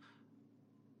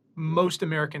 most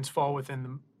Americans fall within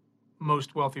the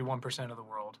most wealthy 1% of the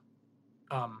world.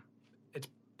 It's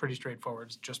pretty straightforward.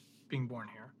 It's just being born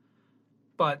here.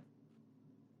 But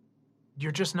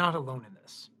you're just not alone in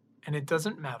this. And it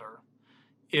doesn't matter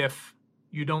if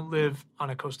you don't live on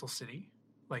a coastal city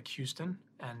like Houston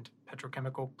and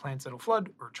petrochemical plants that'll flood,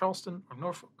 or Charleston, or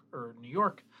Norfolk, or New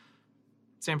York,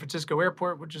 San Francisco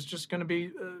Airport, which is just going to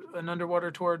be an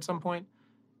underwater tour at some point.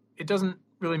 It doesn't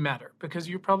really matter because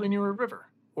you're probably near a river,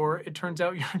 or it turns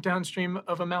out you're downstream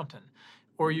of a mountain,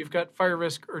 or you've got fire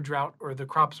risk or drought, or the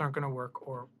crops aren't going to work,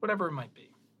 or whatever it might be.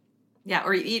 Yeah,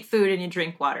 or you eat food and you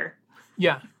drink water.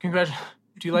 Yeah, congratulations.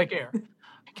 Do you like air?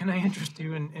 Can I interest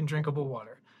you in drinkable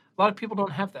water? A lot of people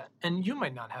don't have that, and you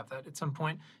might not have that at some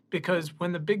point, because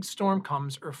when the big storm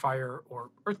comes, or fire,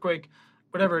 or earthquake,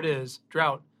 whatever it is,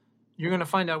 drought, you're going to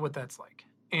find out what that's like.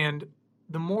 And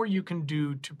the more you can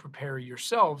do to prepare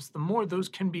yourselves, the more those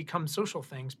can become social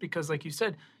things, because like you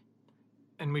said,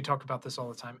 and we talk about this all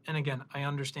the time, and again, I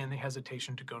understand the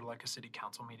hesitation to go to like a city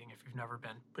council meeting if you've never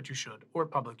been, but you should, or a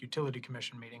public utility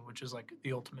commission meeting, which is like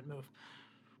the ultimate move.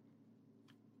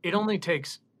 It only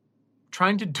takes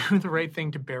trying to do the right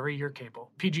thing to bury your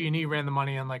cable. PG&E ran the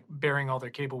money on like burying all their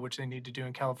cable, which they need to do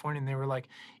in California. And they were like,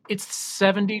 it's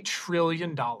 $70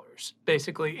 trillion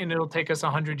basically, and it'll take us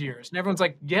 100 years. And everyone's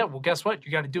like, yeah, well, guess what?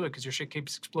 You got to do it because your shit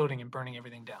keeps exploding and burning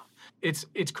everything down. It's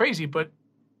crazy, but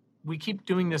we keep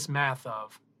doing this math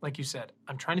of, like you said,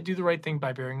 I'm trying to do the right thing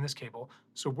by burying this cable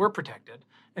so we're protected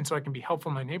and so I can be helpful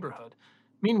in my neighborhood.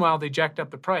 Meanwhile, they jacked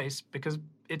up the price because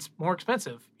it's more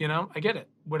expensive. I get it,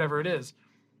 whatever it is.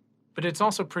 But it's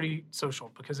also pretty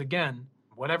social because, again,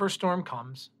 whatever storm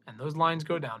comes and those lines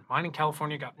go down, mine in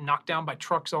California got knocked down by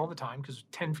trucks all the time because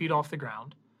 10 feet off the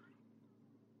ground.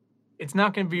 It's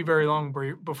not going to be very long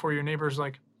before your neighbor's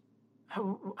like,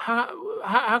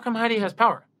 how come Heidi has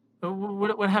power?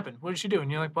 What happened? What did she do? And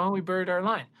you're like, well, we buried our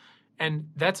line. And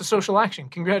that's a social action.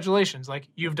 Congratulations. Like,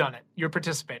 you've done it. You're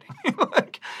participating.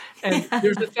 And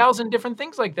there's 1,000 different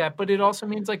things like that. But it also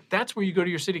means, like, that's where you go to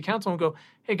your city council and go,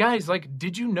 hey, guys, like,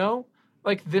 did you know,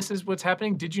 like, this is what's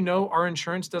happening? Did you know our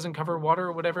insurance doesn't cover water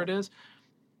or whatever it is?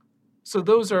 So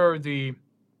those are the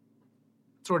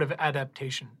sort of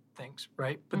adaptation things,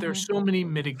 right? But there's so many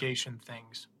mitigation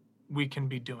things we can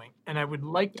be doing. And I would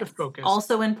like to focus.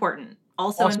 Also important,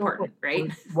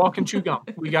 right? Walk and chew gum.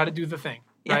 We got to do the thing,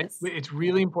 right? Yes. It's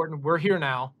really important. We're here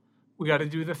now. We got to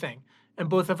do the thing. And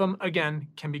both of them, again,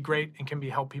 can be great and can be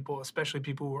help people, especially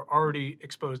people who are already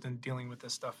exposed and dealing with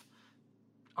this stuff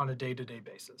on a day-to-day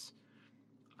basis.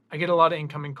 I get a lot of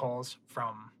incoming calls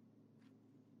from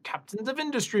captains of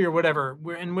industry or whatever,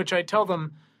 in which I tell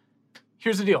them,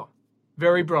 here's the deal.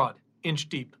 Very broad, inch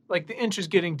deep. Like, the inch is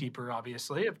getting deeper,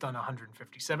 obviously. I've done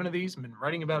 157 of these. I've been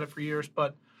writing about it for years.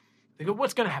 But they go,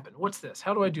 what's going to happen? What's this?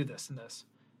 How do I do this and this?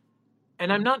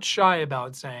 And I'm not shy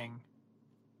about saying,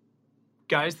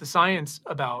 guys, the science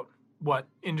about what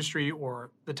industry or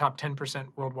the top 10%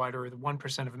 worldwide or the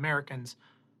 1% of Americans,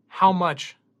 how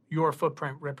much your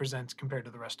footprint represents compared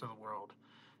to the rest of the world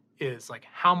is, like,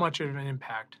 how much of an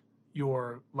impact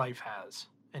your life has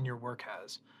and your work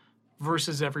has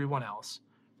versus everyone else.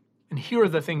 And here are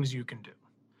the things you can do,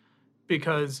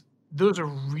 because those are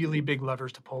really big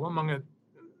levers to pull among a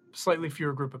slightly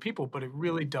fewer group of people, but it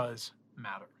really does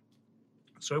matter.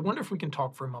 So I wonder if we can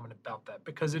talk for a moment about that,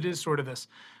 because it is sort of this,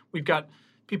 we've got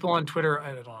people on Twitter.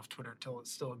 I don't have Twitter till it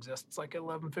still exists. It's like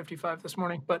 11:55 this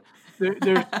morning, but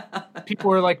there's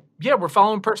people are like, yeah, we're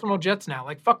following personal jets now.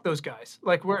 Like, fuck those guys.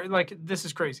 Like, we're like, this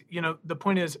is crazy. You know, the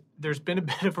point is, there's been a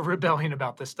bit of a rebellion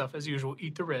about this stuff, as usual,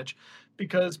 eat the rich,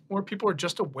 because more people are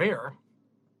just aware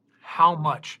how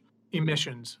much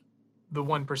emissions the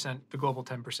 1%, the global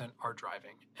 10% are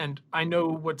driving. And I know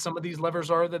what some of these levers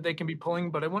are that they can be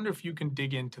pulling, but I wonder if you can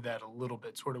dig into that a little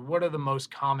bit. Sort of, what are the most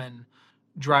common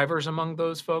drivers among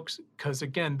those folks? Because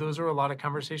again, those are a lot of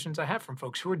conversations I have from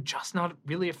folks who are just not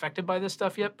really affected by this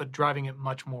stuff yet, but driving it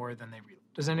much more than they really.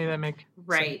 Does any of that make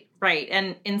sense? Right.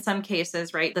 And in some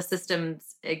cases, right, the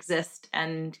systems exist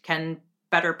and can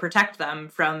better protect them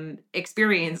from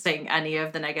experiencing any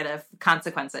of the negative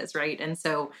consequences, right? And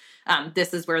so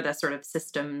this is where the sort of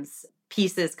systems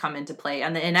pieces come into play,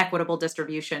 and the inequitable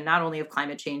distribution, not only of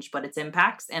climate change, but its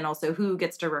impacts, and also who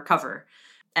gets to recover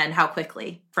and how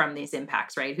quickly from these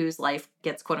impacts, right? Whose life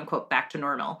gets, quote unquote, back to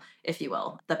normal, if you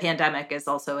will. The pandemic is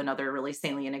also another really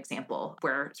salient example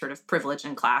where sort of privilege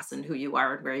and class and who you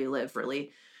are and where you live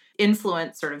really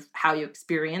influence sort of how you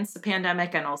experience the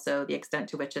pandemic, and also the extent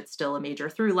to which it's still a major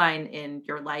through line in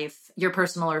your life, your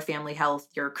personal or family health,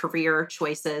 your career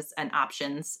choices and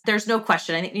options. There's no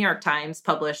question. I think New York Times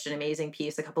published an amazing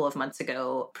piece a couple of months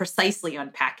ago precisely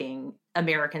unpacking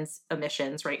Americans'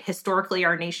 emissions, right? Historically,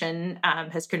 our nation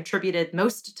has contributed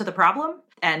most to the problem.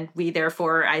 And we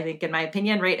therefore, I think, in my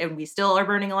opinion, right, and we still are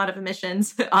burning a lot of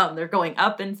emissions. They're going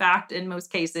up, in fact, in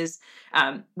most cases.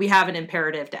 We have an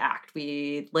imperative to act.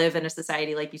 We live in a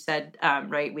society, like you said,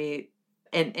 right? We,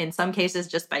 in some cases,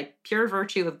 just by pure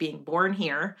virtue of being born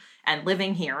here and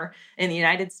living here in the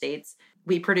United States,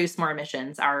 we produce more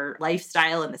emissions. Our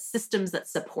lifestyle and the systems that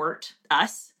support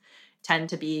us tend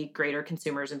to be greater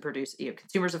consumers and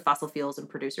consumers of fossil fuels and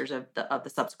producers of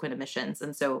the subsequent emissions.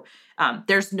 And so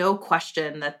there's no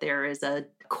question that there is a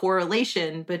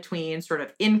correlation between sort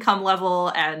of income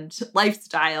level and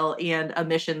lifestyle and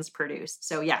emissions produced.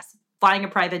 So yes, flying a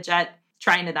private jet,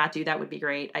 trying to not do that would be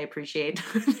great. I appreciate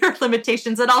their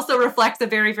limitations. It also reflects a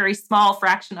very, very small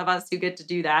fraction of us who get to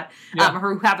do that, or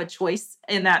who have a choice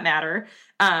in that matter.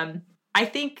 I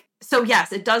think, so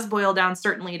yes, it does boil down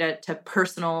certainly to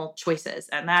personal choices.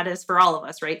 And that is for all of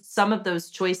us, right? Some of those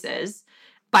choices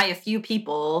by a few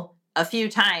people, a few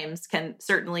times, can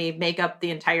certainly make up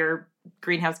the entire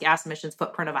greenhouse gas emissions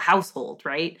footprint of a household,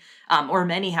 right? Or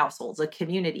many households, a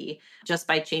community, just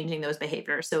by changing those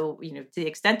behaviors. So, you know, to the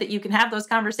extent that you can have those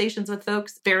conversations with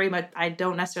folks, very much, I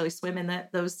don't necessarily swim in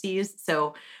those seas.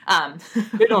 So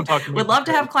they don't talk to me. Would love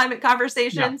to have climate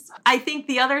conversations. Yeah. I think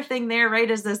the other thing there, right,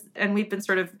 is this, and we've been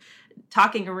sort of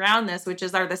talking around this, which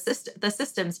is the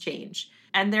systems change.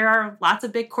 And there are lots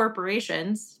of big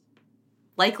corporations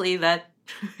likely that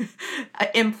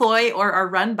employ or are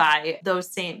run by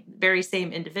those very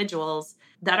same individuals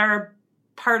that are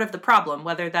part of the problem,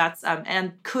 whether that's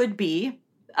and could be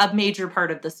a major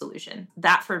part of the solution.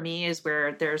 That for me is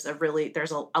where there's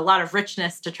a lot of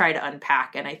richness to try to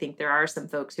unpack. And I think there are some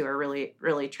folks who are really,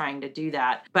 really trying to do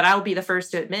that. But I'll be the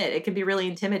first to admit it can be really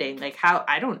intimidating. Like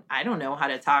I don't know how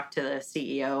to talk to the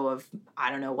CEO of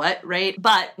I don't know what, right?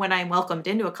 But when I'm welcomed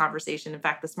into a conversation, in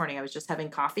fact, this morning I was just having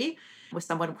coffee with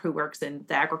someone who works in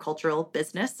the agricultural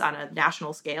business on a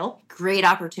national scale. Great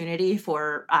opportunity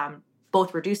for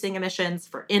both reducing emissions,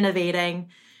 for innovating.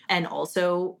 And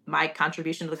also my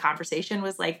contribution to the conversation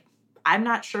was like, I'm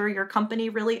not sure your company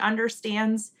really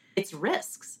understands its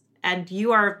risks. And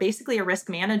you are basically a risk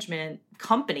management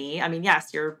company. I mean,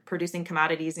 yes, you're producing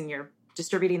commodities and you're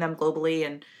distributing them globally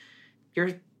and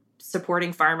you're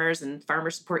supporting farmers and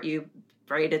farmers support you,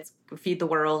 right? It's feed the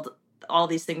world, all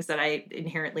these things that I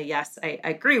inherently, yes, I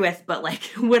agree with. But like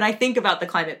when I think about the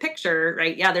climate picture,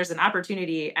 right? Yeah, there's an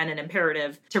opportunity and an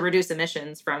imperative to reduce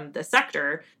emissions from the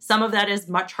sector. Some of that is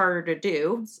much harder to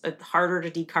do. It's a harder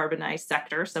to decarbonize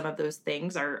sector. Some of those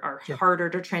things are harder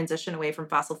to transition away from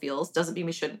fossil fuels. Doesn't mean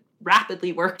we shouldn't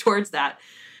rapidly work towards that.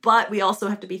 But we also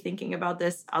have to be thinking about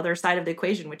this other side of the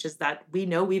equation, which is that we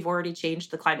know we've already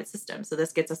changed the climate system. So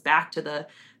this gets us back to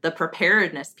the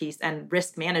preparedness piece and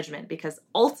risk management, because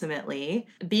ultimately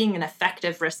being an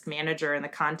effective risk manager in the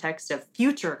context of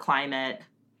future climate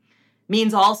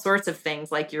means all sorts of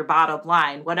things, like your bottom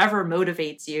line, whatever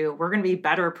motivates you, we're going to be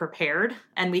better prepared.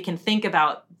 And we can think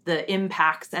about the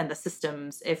impacts and the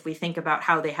systems if we think about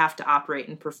how they have to operate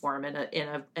and perform in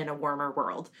a warmer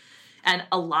world. And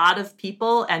a lot of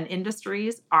people and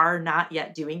industries are not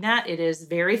yet doing that. It is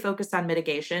very focused on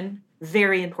mitigation,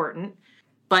 very important.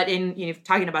 But in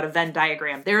talking about a Venn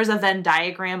diagram, there is a Venn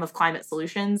diagram of climate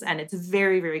solutions, and it's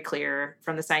very, very clear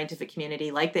from the scientific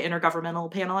community, like the Intergovernmental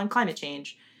Panel on Climate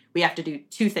Change, we have to do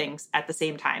two things at the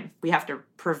same time. We have to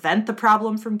prevent the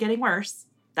problem from getting worse.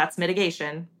 That's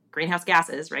mitigation, greenhouse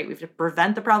gases, right? We have to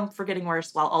prevent the problem from getting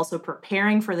worse while also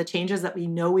preparing for the changes that we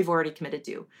know we've already committed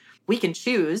to. We can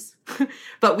choose,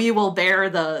 but we will bear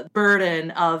the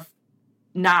burden of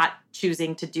not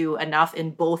choosing to do enough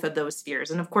in both of those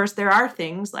spheres. And of course, there are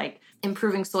things like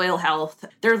improving soil health.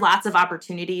 There are lots of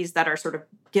opportunities that are sort of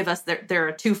give us, they're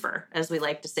a twofer, as we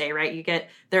like to say, right?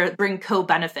 Bring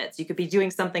co-benefits. You could be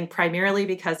doing something primarily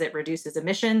because it reduces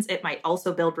emissions. It might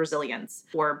also build resilience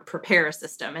or prepare a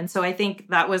system. And so I think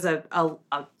that was a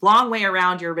long way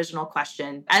around your original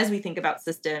question. As we think about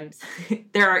systems,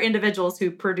 there are individuals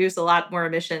who produce a lot more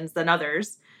emissions than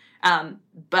others.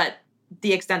 But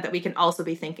the extent that we can also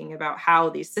be thinking about how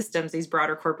these systems, these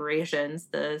broader corporations,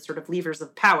 the sort of levers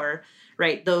of power,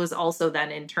 right, those also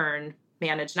then in turn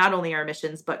manage not only our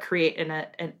emissions, but create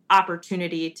an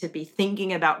opportunity to be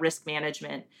thinking about risk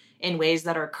management in ways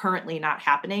that are currently not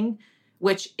happening,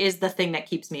 which is the thing that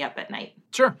keeps me up at night.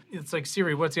 Sure. It's like,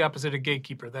 Siri, what's the opposite of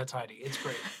gatekeeper? That's Heidi. It's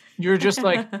great. You're just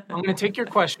like, I'm going to take your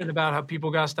question about how people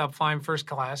got to stop flying first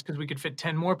class because we could fit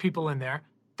 10 more people in there.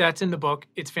 That's in the book.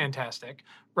 It's fantastic,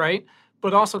 right?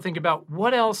 But also think about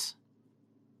what else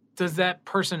does that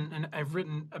person, and I've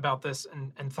written about this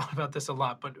and thought about this a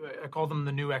lot, but I call them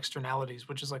the new externalities,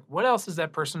 which is like, what else is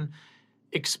that person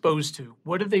exposed to?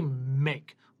 What do they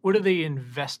make? What are they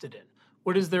invested in?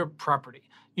 What is their property?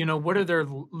 What are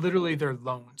literally their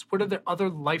loans? What are their other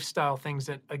lifestyle things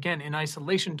that, again, in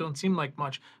isolation don't seem like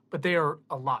much, but they are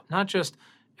a lot, not just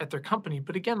at their company,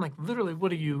 but again, like literally,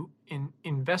 what are you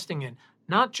investing in?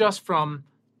 Not just from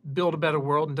build a better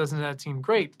world, and doesn't that seem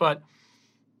great, but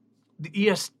the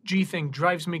ESG thing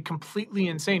drives me completely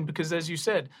insane because, as you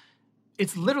said,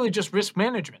 it's literally just risk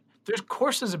management. There's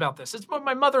courses about this. It's what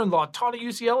my mother-in-law taught at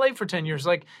UCLA for 10 years.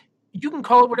 Like, you can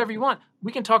call it whatever you want.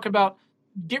 We can talk about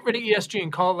get rid of ESG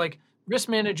and call it like risk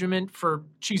management for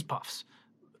cheese puffs.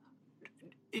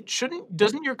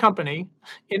 Doesn't your company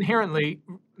inherently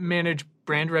manage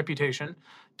brand reputation?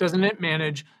 Doesn't it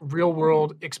manage real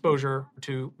world exposure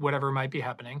to whatever might be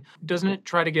happening? Doesn't it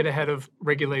try to get ahead of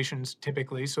regulations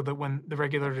typically so that when the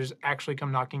regulators actually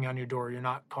come knocking on your door, you're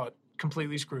not caught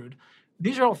completely screwed?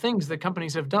 These are all things that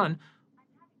companies have done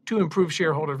to improve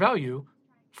shareholder value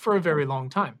for a very long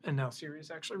time. And now Siri is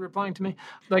actually replying to me.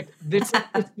 Like, it's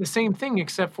the same thing,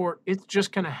 except for it's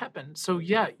just going to happen. So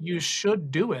yeah, you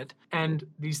should do it. And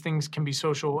these things can be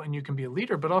social and you can be a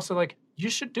leader, but also like, you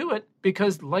should do it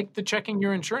because, like the checking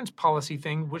your insurance policy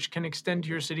thing, which can extend to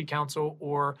your city council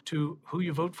or to who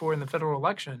you vote for in the federal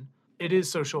election, it is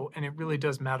social and it really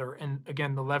does matter. And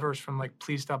again, the levers from like,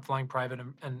 please stop flying private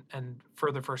and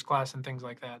further first class and things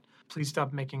like that. Please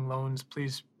stop making loans.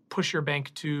 Please push your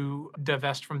bank to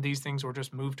divest from these things or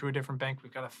just move to a different bank.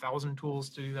 We've got 1,000 tools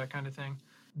to do that kind of thing.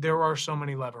 there are so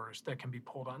many levers that can be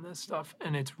pulled on this stuff.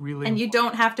 And it's really And you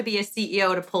don't have to be a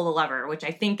CEO to pull the lever, which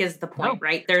I think is the point,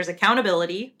 right? There's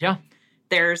accountability. Yeah.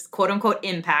 There's quote unquote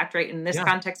impact, right? In this Yeah.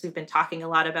 context, we've been talking a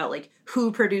lot about like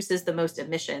who produces the most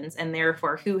emissions and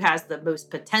therefore who has the most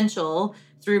potential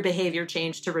through behavior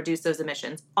change to reduce those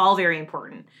emissions. All very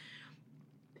important.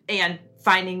 And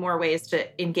finding more ways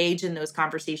to engage in those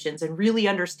conversations and really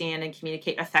understand and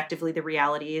communicate effectively the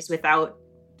realities without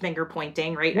finger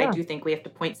pointing, right? Yeah. I do think we have to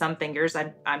point some fingers.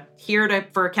 I'm here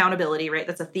for accountability, right?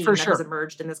 That's a theme For that sure. has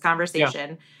emerged in this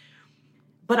conversation.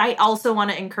 But I also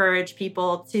want to encourage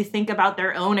people to think about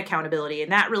their own accountability.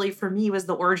 And that really, for me, was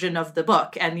the origin of the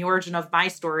book and the origin of my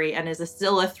story, and is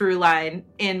still a through line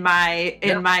in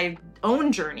my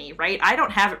own journey, right? I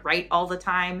don't have it right all the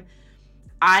time.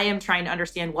 I am trying to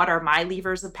understand what are my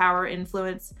levers of power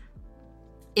influence.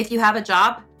 If you have a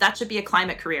job, that should be a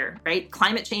climate career, right?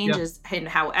 Climate change is in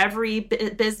how every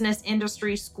business,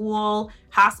 industry, school,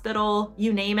 hospital,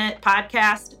 you name it,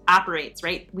 podcast operates,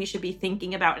 right? We should be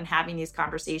thinking about and having these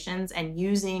conversations and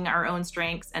using our own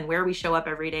strengths and where we show up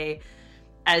every day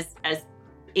as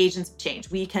agents of change.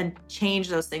 We can change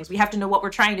those things. We have to know what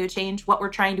we're trying to change, what we're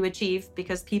trying to achieve,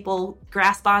 because people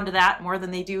grasp onto that more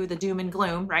than they do the doom and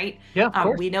gloom, right? Yeah, of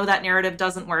course. We know that narrative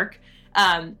doesn't work.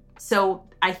 So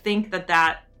I think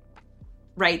that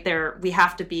right there, we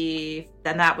have to be,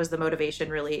 and that was the motivation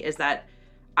really, is that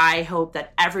I hope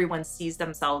that everyone sees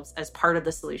themselves as part of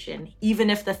the solution, even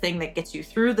if the thing that gets you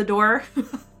through the door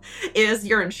is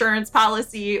your insurance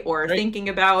policy or thinking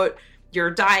about your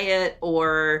diet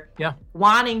or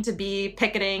wanting to be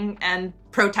picketing and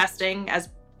protesting, as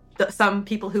some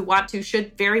people who want to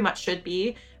should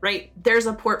be, right? There's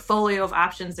a portfolio of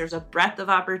options. There's a breadth of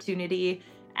opportunity,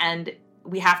 and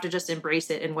we have to just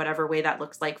embrace it in whatever way that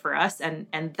looks like for us. And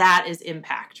that is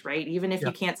impact, right? Even if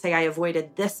you can't say I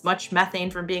avoided this much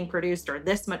methane from being produced or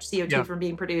this much CO2 from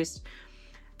being produced,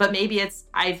 but maybe it's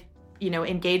I've,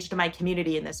 engaged my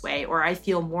community in this way, or I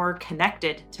feel more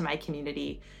connected to my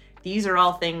community. These are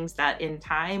all things that in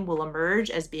time will emerge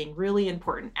as being really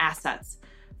important assets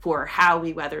for how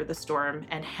we weather the storm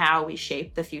and how we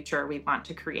shape the future we want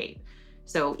to create.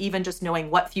 So even just knowing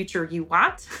what future you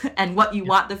want and what you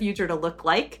want the future to look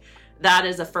like, that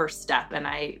is a first step. And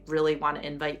I really want to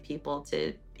invite people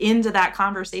into that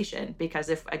conversation, because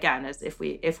if we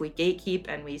gatekeep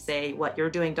and we say what you're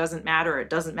doing doesn't matter, or it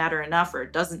doesn't matter enough, or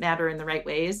it doesn't matter in the right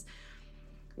ways,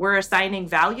 we're assigning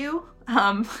value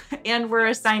and we're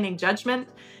assigning judgment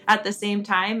at the same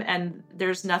time. And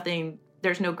there's no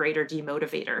greater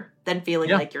demotivator than feeling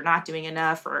like you're not doing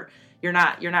enough, or you're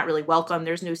not really welcome.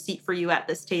 There's no seat for you at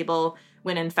this table,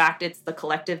 when in fact it's the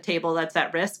collective table that's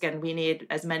at risk, and we need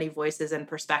as many voices and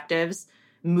perspectives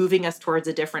moving us towards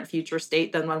a different future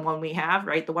state than the one we have,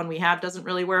 right? The one we have doesn't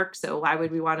really work, so why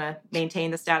would we want to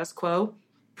maintain the status quo,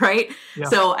 right? Yeah.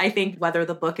 So I think whether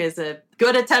the book is a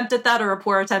good attempt at that or a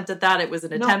poor attempt at that, it was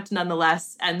an attempt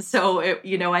nonetheless. And so,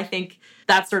 I think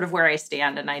that's sort of where I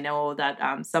stand. And I know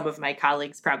that some of my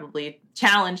colleagues probably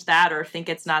challenge that or think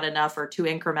it's not enough or too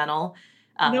incremental.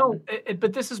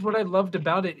 But this is what I loved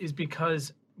about it, is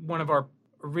because one of our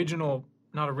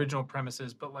not original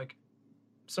premises, but like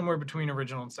somewhere between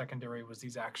original and secondary, was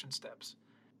these action steps,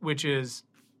 which is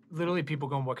literally people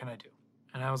going, what can I do?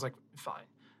 And I was like, fine.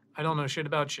 I don't know shit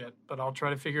about shit, but I'll try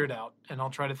to figure it out, and I'll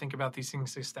try to think about these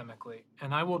things systemically.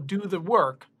 And I will do the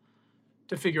work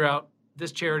to figure out,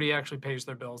 this charity actually pays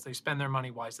their bills. They spend their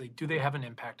money wisely. Do they have an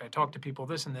impact? I talk to people,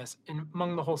 this and this,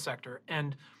 among the whole sector.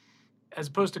 And as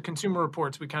opposed to Consumer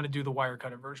Reports, we kind of do the wire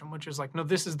cutter version, which is like, no,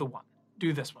 this is the one.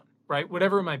 Do this one, right?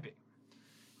 Whatever it might be.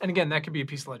 And again, that could be a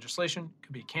piece of legislation,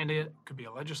 could be a candidate, could be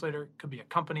a legislator, could be a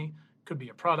company, could be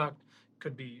a product,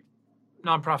 could be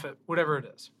nonprofit, whatever it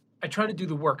is. I try to do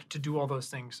the work to do all those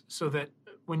things so that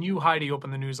when you, Heidi, open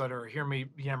the newsletter or hear me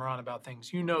yammer on about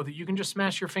things, you know that you can just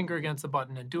smash your finger against the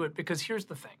button and do it. Because here's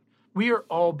the thing. We are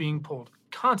all being pulled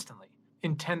constantly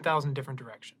in 10,000 different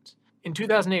directions. In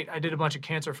 2008, I did a bunch of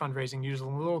cancer fundraising using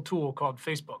a little tool called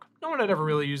Facebook. No one had ever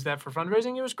really used that for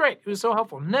fundraising. It was great. It was so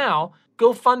helpful. Now,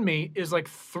 GoFundMe is like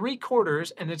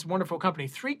 3/4, and it's a wonderful company,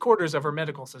 3/4 of our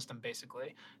medical system,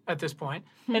 basically, at this point.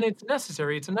 And it's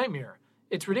necessary. It's a nightmare.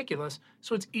 It's ridiculous.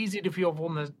 So it's easy to feel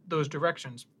pulled in those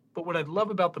directions. But what I love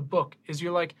about the book is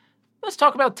you're like, let's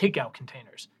talk about takeout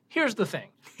containers. Here's the thing.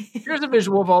 Here's a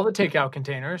visual of all the takeout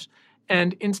containers.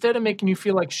 And instead of making you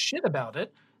feel like shit about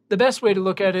it, the best way to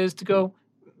look at it is to go,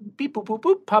 beep, boop, boop,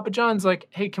 boop. Papa John's like,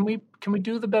 hey, can we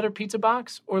do the better pizza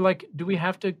box? Or like, do we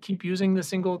have to keep using the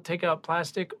single takeout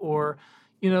plastic, or,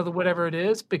 the whatever it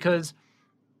is? Because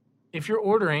if you're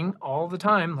ordering all the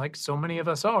time, like so many of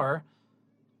us are,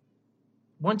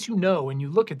 once you know and you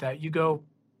look at that, you go,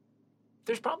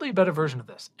 there's probably a better version of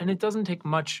this. And it doesn't take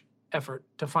much effort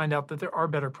to find out that there are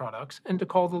better products and to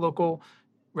call the local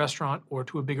restaurant or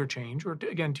to a bigger change or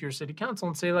again to your city council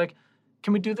and say like,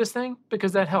 can we do this thing?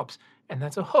 Because that helps. And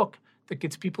that's a hook that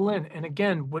gets people in. And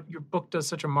again, what your book does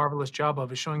such a marvelous job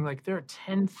of is showing like there are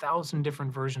 10,000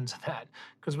 different versions of that.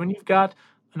 Because when you've got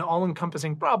an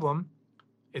all-encompassing problem,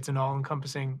 it's an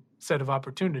all-encompassing set of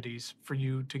opportunities for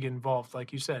you to get involved.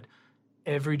 Like you said,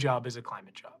 every job is a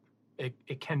climate job.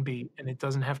 It can be, and it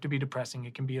doesn't have to be depressing.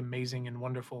 It can be amazing and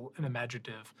wonderful and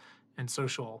imaginative and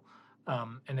social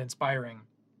and inspiring.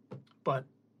 But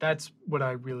that's what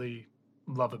I really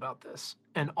love about this.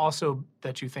 And also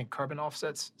that you think carbon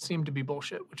offsets seem to be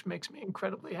bullshit, which makes me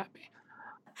incredibly happy.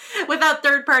 Without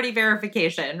third-party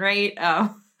verification, right?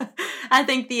 I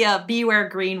think the beware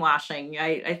greenwashing,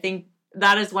 I think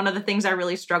that is one of the things I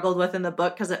really struggled with in the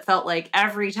book because it felt like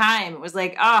every time it was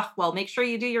like, well, make sure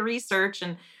you do your research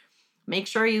and make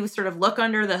sure you sort of look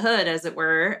under the hood, as it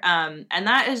were. And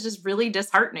that is just really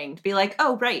disheartening to be like,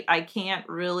 oh, right, I can't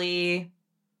really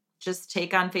just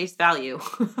take on face value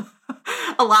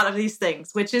a lot of these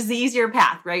things, which is the easier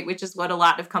path, right? Which is what a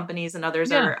lot of companies and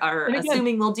others are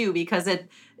assuming will do because it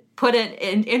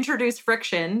introduce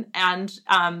friction and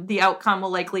the outcome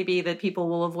will likely be that people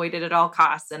will avoid it at all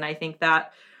costs. And I think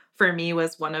that for me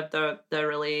was one of the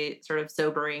really sort of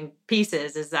sobering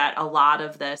pieces is that a lot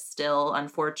of this still,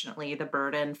 unfortunately, the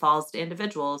burden falls to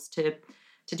individuals to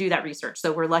do that research.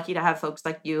 So we're lucky to have folks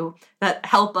like you that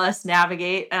help us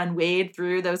navigate and wade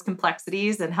through those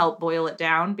complexities and help boil it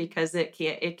down because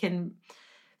it can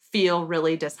feel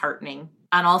really disheartening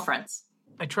on all fronts.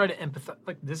 I try to empathize.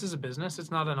 Like, this is a business. It's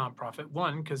not a nonprofit.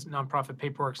 One, because nonprofit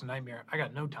paperwork's a nightmare. I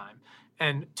got no time.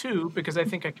 And two, because I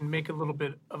think I can make a little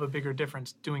bit of a bigger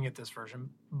difference doing it this version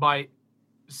by,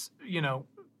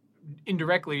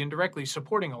 indirectly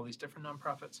supporting all these different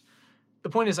nonprofits. The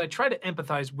point is I try to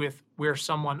empathize with where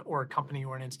someone or a company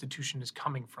or an institution is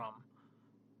coming from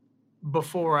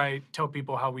before I tell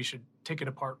people how we should take it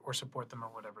apart or support them or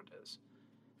whatever it is.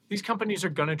 These companies are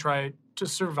going to try to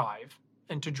survive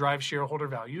and to drive shareholder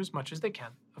value as much as they can.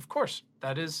 Of course,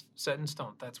 that is set in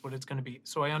stone. That's what it's going to be.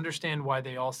 So I understand why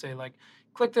they all say, like,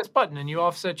 click this button and you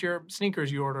offset your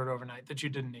sneakers you ordered overnight that you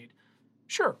didn't need.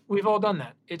 Sure, we've all done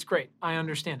that. It's great. I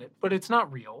understand it. But it's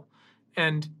not real.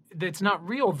 And it's not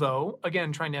real, though,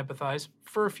 again, trying to empathize,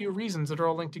 for a few reasons that are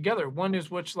all linked together. One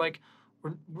is which, like,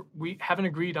 we haven't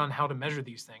agreed on how to measure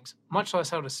these things, much less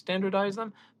how to standardize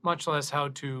them, much less how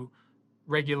to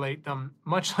regulate them,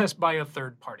 much less by a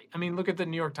third party. I mean, look at the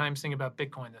New York Times thing about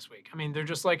Bitcoin this week. I mean, they're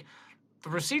just like, the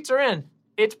receipts are in.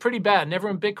 It's pretty bad. And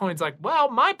everyone Bitcoin's like,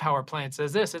 well, my power plant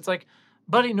says this. It's like,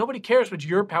 buddy, nobody cares what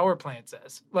your power plant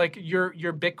says. Like your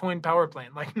Bitcoin power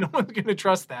plant. Like no one's going to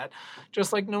trust that.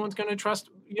 Just like no one's going to trust,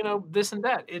 this and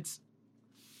that.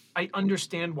 I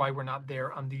understand why we're not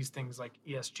there on these things like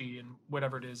ESG and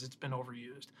whatever it is. It's been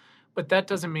overused. But that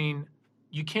doesn't mean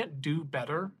you can't do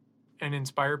better and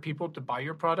inspire people to buy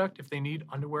your product if they need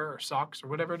underwear or socks or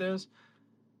whatever it is.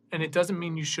 And it doesn't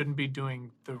mean you shouldn't be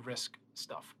doing the risk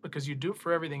stuff because you do it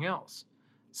for everything else.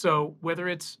 So whether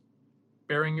it's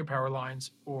burying your power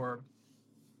lines or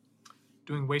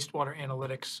doing wastewater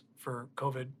analytics for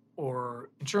COVID or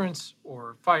insurance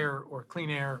or fire or clean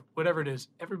air, whatever it is,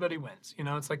 everybody wins.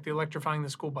 It's like the electrifying the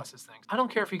school buses thing. I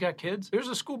don't care if you got kids. There's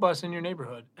a school bus in your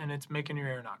neighborhood and it's making your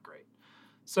air not great.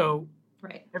 So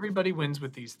right. Everybody wins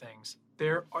with these things.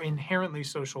 They're inherently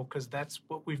social because that's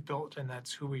what we've built and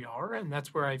that's who we are. And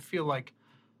that's where I feel like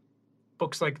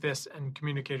books like this and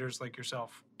communicators like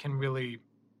yourself can really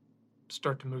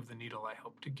start to move the needle, I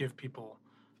hope, to give people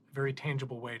a very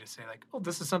tangible way to say like, oh,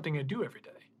 this is something I do every day.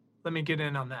 Let me get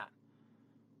in on that.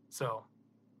 So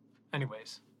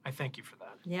anyways, I thank you for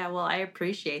that. Yeah, well, I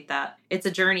appreciate that. It's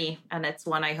a journey, and it's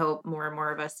one I hope more and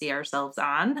more of us see ourselves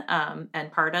on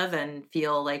and part of and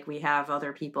feel like we have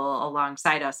other people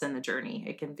alongside us in the journey.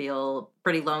 It can feel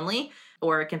pretty lonely,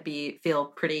 or it can feel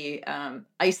pretty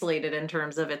isolated in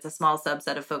terms of it's a small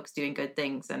subset of folks doing good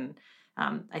things. And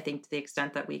I think to the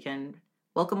extent that we can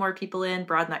welcome more people in,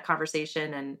 broaden that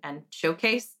conversation, and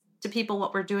showcase to people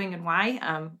what we're doing and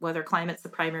why, whether climate's the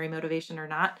primary motivation or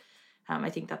not, I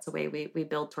think that's a way we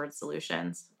build towards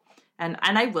solutions. And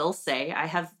I will say I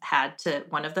have had to,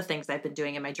 one of the things I've been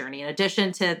doing in my journey, in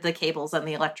addition to the cables and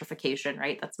the electrification,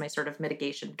 right? That's my sort of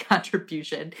mitigation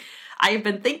contribution. I've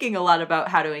been thinking a lot about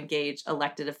how to engage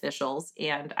elected officials.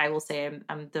 And I will say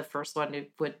I'm the first one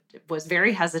who was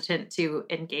very hesitant to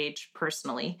engage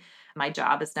personally. My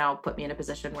job has now put me in a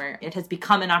position where it has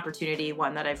become an opportunity,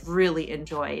 one that I've really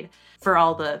enjoyed, for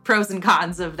all the pros and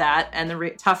cons of that and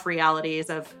the tough realities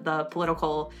of the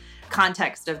political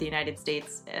context of the United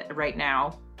States right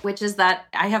now. which is that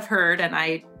I have heard, and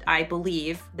I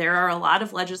believe there are a lot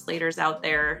of legislators out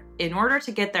there, in order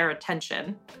to get their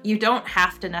attention, you don't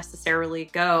have to necessarily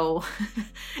go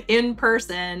in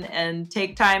person and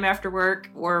take time after work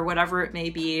or whatever it may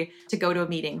be to go to a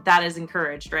meeting. That is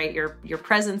encouraged, right? Your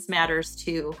presence matters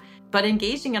too. But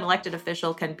engaging an elected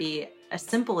official can be as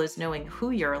simple as knowing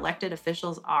who your elected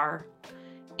officials are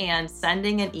and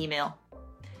sending an email.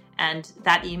 And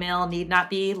that email need not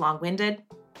be long-winded.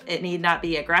 It need not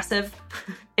be aggressive.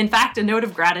 In fact, a note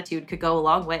of gratitude could go a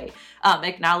long way.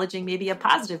 Acknowledging maybe a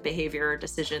positive behavior or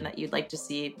decision that you'd like to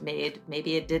see made.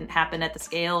 Maybe it didn't happen at the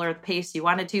scale or the pace you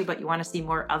wanted to, but you want to see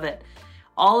more of it.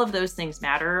 All of those things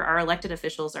matter. Our elected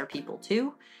officials are people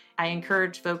too. I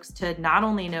encourage folks to not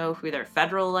only know who their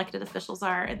federal elected officials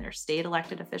are and their state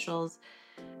elected officials,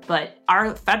 but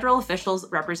our federal officials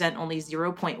represent only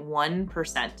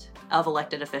 0.1% of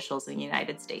elected officials in the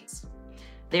United States.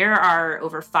 There are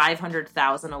over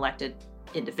 500,000 elected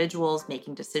individuals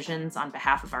making decisions on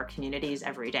behalf of our communities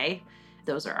every day.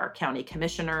 Those are our county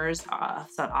commissioners.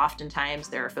 So oftentimes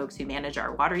there are folks who manage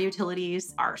our water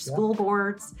utilities, our school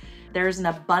boards. There's an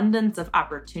abundance of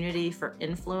opportunity for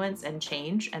influence and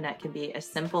change, and that can be as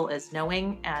simple as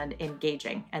knowing and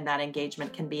engaging. And that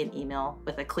engagement can be an email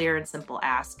with a clear and simple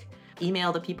ask.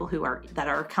 Email the people that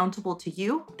are accountable to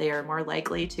you. They are more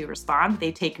likely to respond.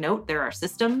 They take note. There are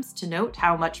systems to note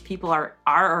how much people are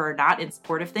or are not in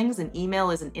support of things. An email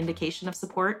is an indication of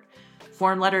support.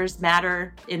 Form letters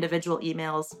matter. Individual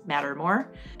emails matter more.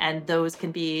 And those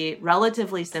can be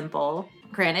relatively simple.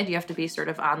 Granted, you have to be sort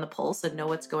of on the pulse and know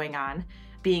what's going on.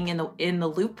 Being in the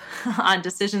loop on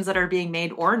decisions that are being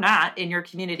made or not in your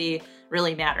community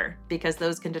really matter, because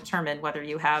those can determine whether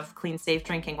you have clean, safe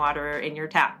drinking water in your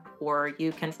tap, or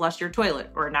you can flush your toilet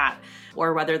or not,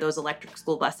 or whether those electric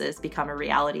school buses become a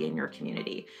reality in your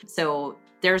community. So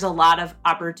there's a lot of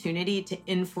opportunity to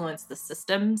influence the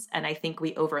systems. And I think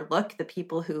we overlook the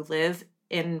people who live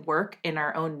and work in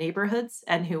our own neighborhoods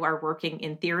and who are working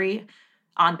in theory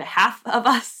on behalf of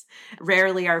us.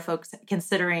 Rarely are folks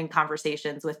considering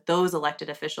conversations with those elected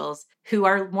officials who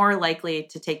are more likely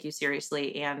to take you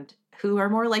seriously and who are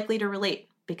more likely to relate,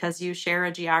 because you share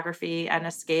a geography and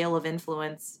a scale of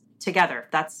influence together.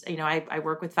 That's, I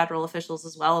work with federal officials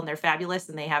as well, and they're fabulous,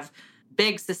 and they have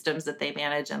big systems that they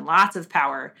manage and lots of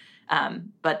power.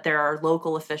 But there are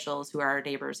local officials who are our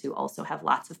neighbors who also have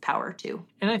lots of power too.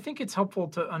 And I think it's helpful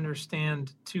to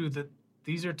understand too that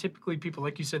these are typically people,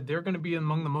 like you said, they're going to be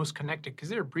among the most connected because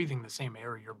they're breathing the same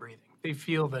air you're breathing. They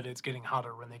feel that it's getting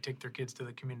hotter when they take their kids to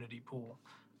the community pool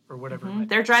or whatever. Mm-hmm.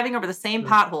 They're driving over the same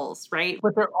potholes, right?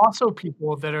 But they're also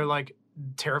people that are like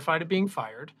terrified of being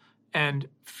fired and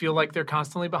feel like they're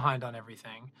constantly behind on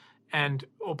everything and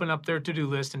open up their to-do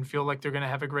list and feel like they're going to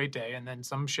have a great day, and then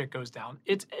some shit goes down.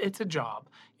 It's a job.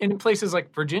 And in places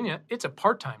like Virginia, it's a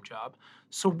part-time job.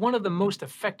 So one of the most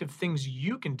effective things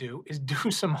you can do is do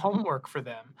some homework for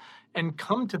them and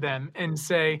come to them and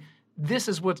say, this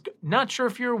is what's, not sure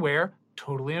if you're aware,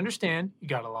 totally understand, you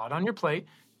got a lot on your plate,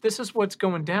 this is what's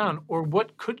going down or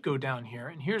what could go down here,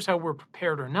 and here's how we're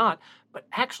prepared or not, but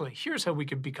actually here's how we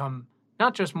could become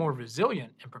not just more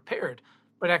resilient and prepared,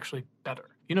 but actually better.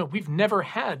 We've never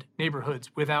had neighborhoods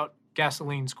without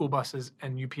gasoline school buses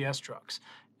and UPS trucks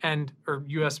or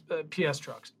USPS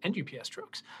trucks and UPS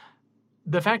trucks.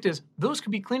 The fact is, those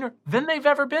could be cleaner than they've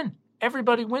ever been.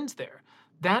 Everybody wins there.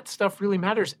 That stuff really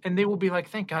matters. And they will be like,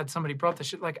 thank God somebody brought this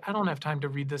shit. Like, I don't have time to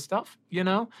read this stuff,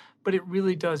 but it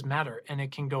really does matter. And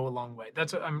it can go a long way.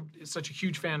 I'm such a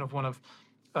huge fan of one of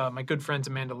my good friends,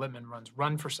 Amanda Littman, runs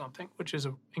Run for Something, which is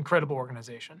an incredible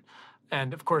organization.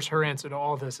 And of course, her answer to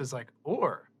all of this is like,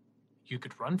 or you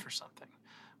could run for something,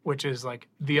 which is like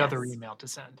the other email to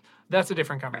send. That's a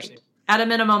different conversation. Right. At a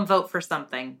minimum, vote for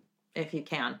something if you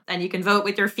can. And you can vote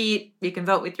with your feet. You can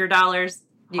vote with your dollars.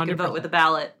 You 100%. Can vote with a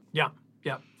ballot. Yeah.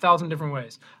 1,000 different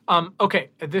ways. Okay.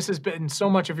 This has been so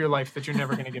much of your life that you're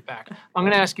never going to get back. I'm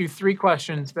going to ask you 3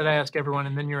 questions that I ask everyone,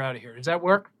 and then you're out of here. Does that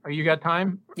work? You got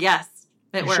time? Yes,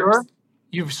 it works. Sure?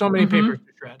 You have so many papers to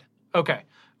shred. Okay.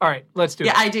 All right, let's do it.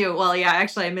 Yeah, I do. Well, yeah,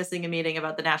 actually, I'm missing a meeting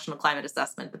about the National Climate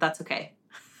Assessment, but that's okay.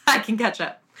 I can catch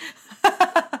up.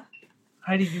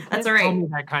 Heidi, you can't tell me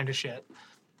that kind of shit.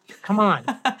 Come on.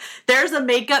 There's a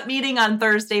makeup meeting on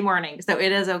Thursday morning, so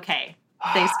it is okay.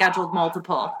 They scheduled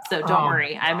multiple, so don't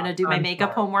worry. I'm going to do my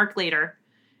makeup homework later.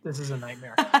 This is a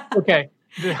nightmare. Okay.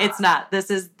 It's not. This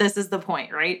is the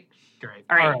point, right? Great.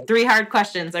 All right. 3 hard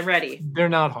questions. I'm ready. They're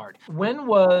not hard. When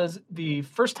was the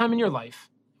first time in your life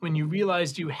when you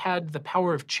realized you had the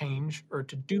power of change or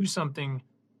to do something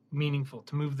meaningful,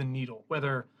 to move the needle,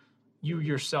 whether you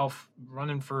yourself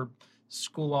running for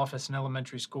school office in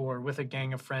elementary school or with a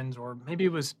gang of friends, or maybe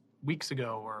it was weeks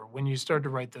ago or when you started to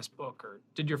write this book or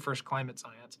did your first climate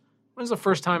science? When was the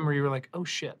first time where you were like, oh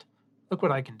shit, look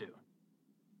what I can do?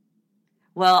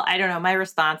 Well, I don't know. My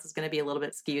response is going to be a little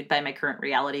bit skewed by my current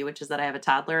reality, which is that I have a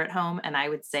toddler at home. And I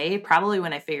would say probably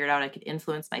when I figured out I could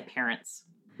influence my parents.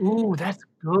 Ooh, that's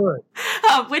good.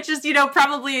 Which is,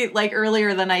 probably like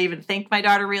earlier than I even think my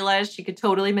daughter realized. She could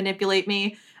totally manipulate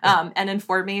me and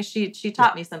inform me. She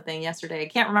taught me something yesterday. I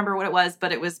can't remember what it was,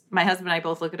 but it was my husband and I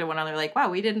both looked at one another like,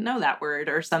 wow, we didn't know that word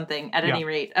or something at any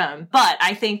rate. But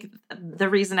I think the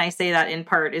reason I say that in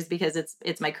part is because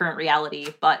it's my current reality,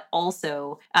 but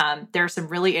also there's some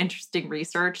really interesting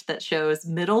research that shows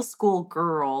middle school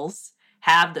girls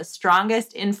have the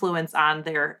strongest influence on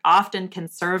their often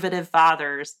conservative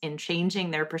fathers in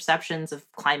changing their perceptions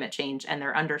of climate change and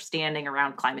their understanding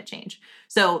around climate change.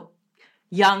 So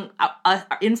young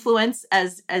influence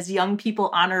as young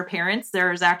people honor parents,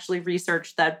 there is actually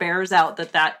research that bears out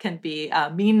that can be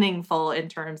meaningful in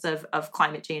terms of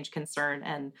climate change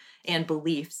concern and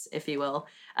beliefs, if you will.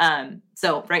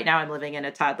 So right now I'm living in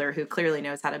a toddler who clearly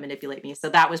knows how to manipulate me. So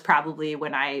that was probably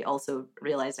when I also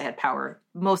realized I had power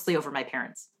mostly over my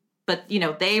parents. But,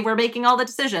 they were making all the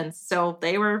decisions. So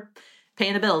they were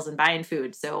paying the bills and buying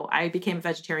food. So I became a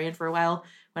vegetarian for a while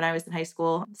when I was in high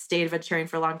school, stayed a vegetarian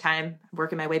for a long time,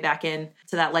 working my way back in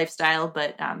to that lifestyle,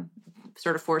 but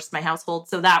sort of forced my household.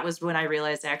 So that was when I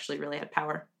realized I actually really had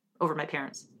power over my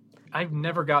parents. I've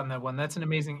never gotten that one. That's an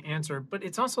amazing answer. But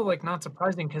it's also like not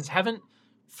surprising because haven't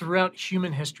throughout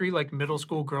human history, like middle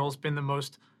school girls been the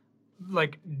most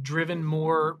like driven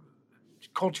more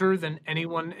culture than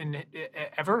anyone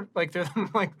ever? Like they're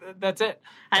like, that's it.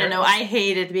 I don't know. I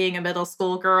hated being a middle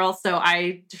school girl, so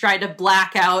I tried to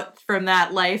black out from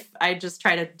that life. I just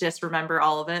try to disremember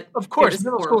all of it. Of course,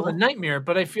 middle school is a nightmare,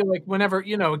 but I feel like whenever,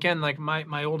 again, like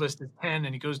my oldest is 10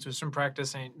 and he goes to a swim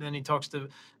practice and then he talks to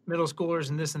middle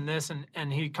schoolers and this,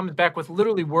 and he comes back with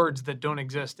literally words that don't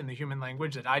exist in the human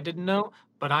language that I didn't know,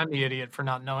 but I'm the idiot for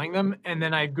not knowing them. And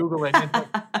then I Google it and it's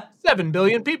like, 7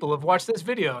 billion people have watched this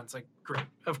video. And it's like, great,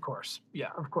 of course. Yeah,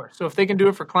 of course. So if they can do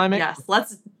it for climate. Yes,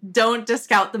 don't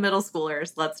discount the middle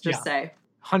schoolers, let's just say.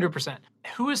 100%.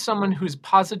 Who is someone who's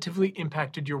positively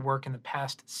impacted your work in the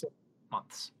past 6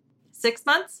 months? 6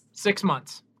 months? 6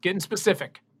 months. Getting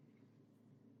specific.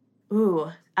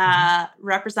 Ooh,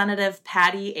 Representative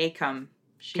Patty Acomb.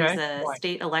 She's a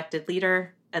state elected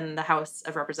leader in the House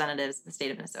of Representatives in the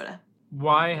state of Minnesota.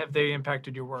 Why have they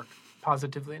impacted your work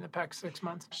positively in the past 6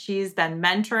 months? She's been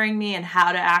mentoring me in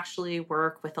how to actually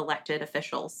work with elected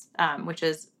officials, which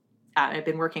is I've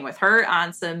been working with her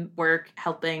on some work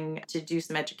helping to do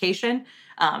some education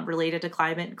related to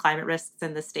climate and climate risks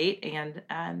in the state.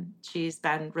 And she's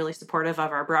been really supportive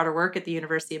of our broader work at the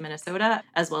University of Minnesota,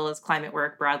 as well as climate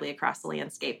work broadly across the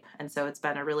landscape. And so it's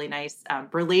been a really nice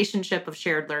relationship of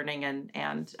shared learning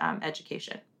and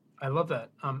education. I love that.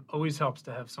 Always helps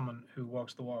to have someone who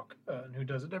walks the walk and who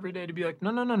does it every day to be like,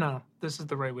 no, this is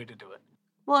the right way to do it.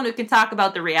 Well, and we can talk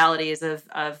about the realities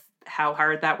of how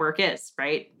hard that work is,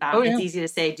 right? It's easy to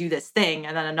say, do this thing,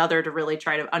 and then another to really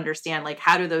try to understand, like,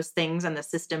 how do those things and the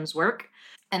systems work,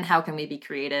 and how can we be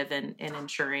creative in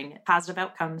ensuring positive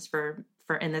outcomes for,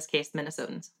 in this case,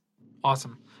 Minnesotans.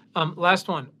 Awesome. Last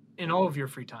one. In all of your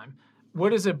free time,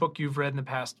 what is a book you've read in the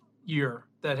past year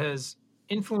that has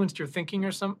influenced your thinking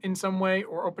in some way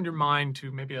or opened your mind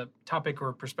to maybe a topic or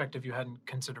a perspective you hadn't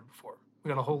considered before? We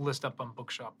got a whole list up on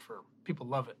Bookshop for people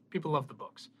love it. People love the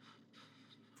books.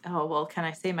 Oh, well, can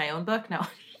I say my own book? No.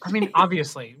 I mean,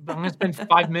 obviously. I'm going to spend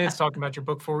 5 minutes talking about your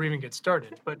book before we even get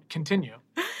started, but continue.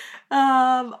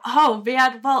 Oh,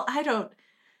 man. Well,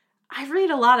 I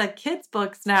read a lot of kids'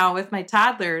 books now with my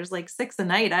toddlers, like 6 a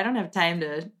night. I don't have time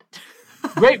to.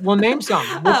 Great. Well, name some.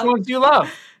 Which ones do you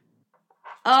love?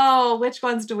 Oh, which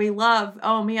ones do we love?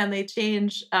 Oh, man, they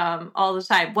change all the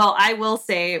time. Well, I will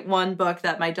say one book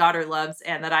that my daughter loves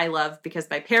and that I love because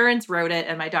my parents wrote it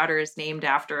and my daughter is named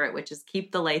after it, which is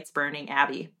Keep the Lights Burning,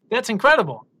 Abby. That's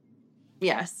incredible.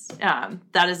 Yes,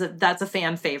 that's a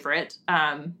fan favorite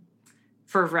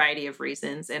for a variety of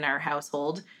reasons in our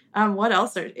household. What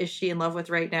else is she in love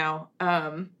with right now?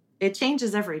 It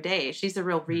changes every day. She's a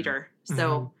real reader,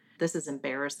 so this is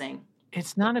embarrassing.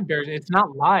 It's not embarrassing. It's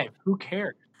not live. Who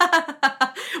cares?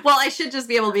 Well, I should just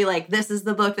be able to be like, this is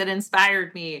the book that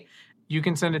inspired me. You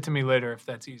can send it to me later if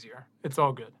that's easier. It's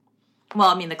all good. Well,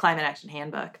 I mean, the Climate Action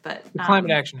Handbook, but... The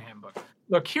Climate Action Handbook.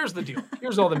 Look, here's the deal.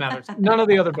 Here's all that matters. None of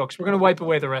the other books. We're going to wipe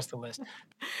away the rest of the list.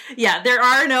 Yeah, there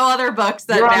are no other books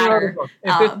that matter.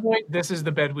 At this point, this is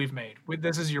the bed we've made.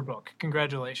 This is your book.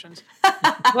 Congratulations.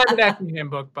 Climate Action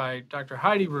Handbook by Dr.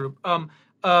 Heidi Roop.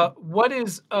 What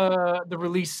is the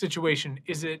release situation?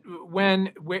 Is it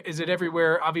when? Is it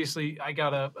everywhere? Obviously, I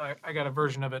got a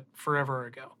version of it forever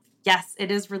ago. Yes, it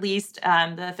is released.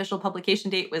 The official publication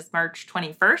date was March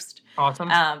 21st.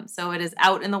 Awesome. So it is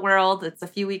out in the world. It's a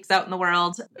few weeks out in the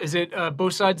world. Is it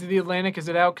both sides of the Atlantic? Is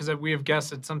it out? Because we have guessed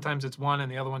that sometimes it's one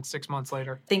and the other one's 6 months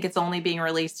later. I think it's only being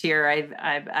released here.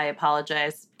 I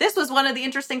apologize. This was one of the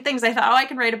interesting things. I thought, I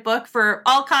can write a book for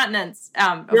all continents.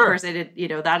 Of course, I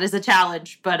did. That is a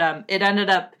challenge. But it ended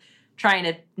up trying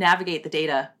to navigate the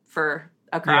data for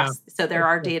across. Yeah. So there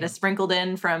are data sprinkled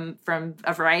in from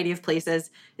a variety of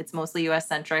places. It's mostly US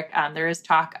centric. There is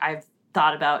talk I've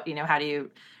thought about, how do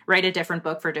you write a different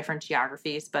book for different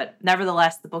geographies, but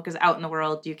nevertheless, the book is out in the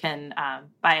world. You can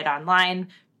buy it online.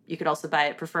 You could also buy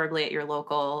it preferably at your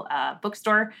local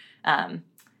bookstore.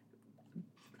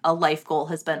 A life goal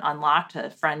has been unlocked. A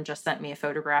friend just sent me a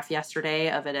photograph yesterday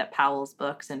of it at Powell's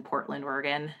Books in Portland,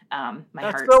 Oregon. My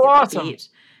heart skipped a beat.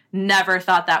 Never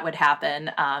thought that would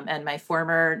happen. And my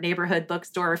former neighborhood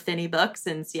bookstore, Finney Books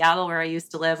in Seattle, where I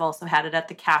used to live, also had it at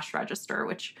the cash register,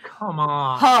 which... Come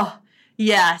on. Oh,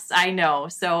 yes, I know.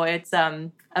 So it's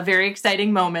a very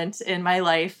exciting moment in my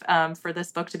life for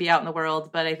this book to be out in the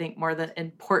world. But I think more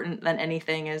important than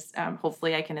anything is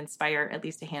hopefully I can inspire at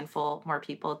least a handful more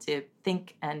people to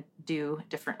think and do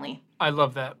differently. I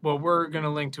love that. Well, we're going to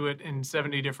link to it in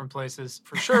 70 different places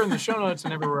for sure in the show notes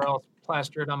and everywhere else.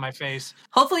 Plaster it on my face.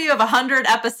 Hopefully you have 100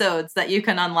 episodes that you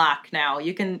can unlock now.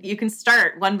 You can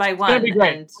start one by one. It's going to be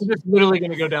great. I'm just literally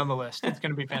going to go down the list. It's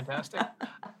going to be fantastic.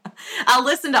 I'll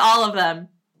listen to all of them.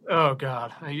 Oh,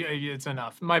 God. It's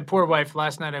enough. My poor wife,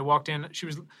 last night I walked in. She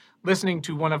was listening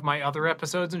to one of my other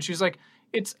episodes, and she's like,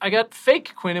 I got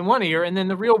fake Quinn in one ear, and then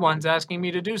the real one's asking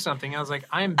me to do something. I was like,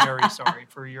 I am very sorry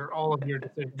for all of your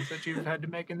decisions that you've had to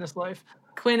make in this life.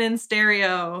 Quinn in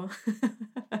stereo.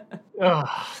 Oh,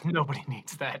 nobody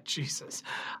needs that. Jesus.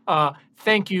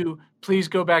 Thank you. Please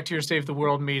go back to your Save the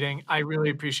World meeting. I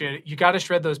really appreciate it. You got to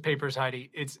shred those papers,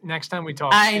 Heidi. It's next time we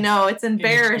talk. I know. It's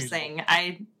embarrassing.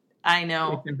 I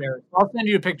know. It's embarrassing. I'll send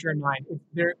you a picture of mine.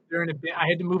 They're in a bin. I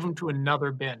had to move them to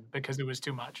another bin because it was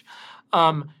too much.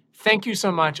 Thank you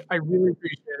so much. I really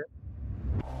appreciate it.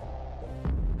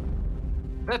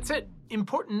 That's it.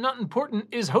 Important Not Important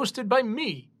is hosted by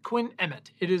me, Quinn Emmett.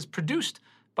 It is produced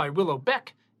by Willow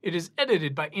Beck. It is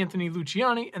edited by Anthony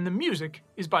Luciani, and the music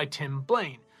is by Tim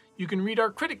Blaine. You can read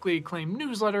our critically acclaimed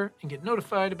newsletter and get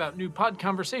notified about new pod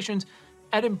conversations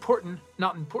at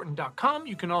importantnotimportant.com.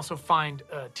 You can also find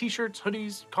t-shirts,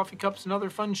 hoodies, coffee cups, and other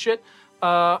fun shit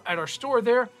at our store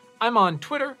there. I'm on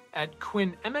Twitter at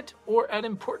Quinn Emmett or at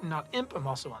ImportantNotImp. I'm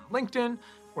also on LinkedIn.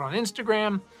 We're on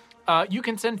Instagram. You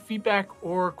can send feedback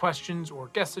or questions or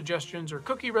guest suggestions or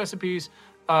cookie recipes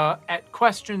at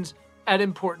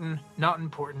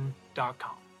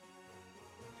questions@importantnotimportant.com.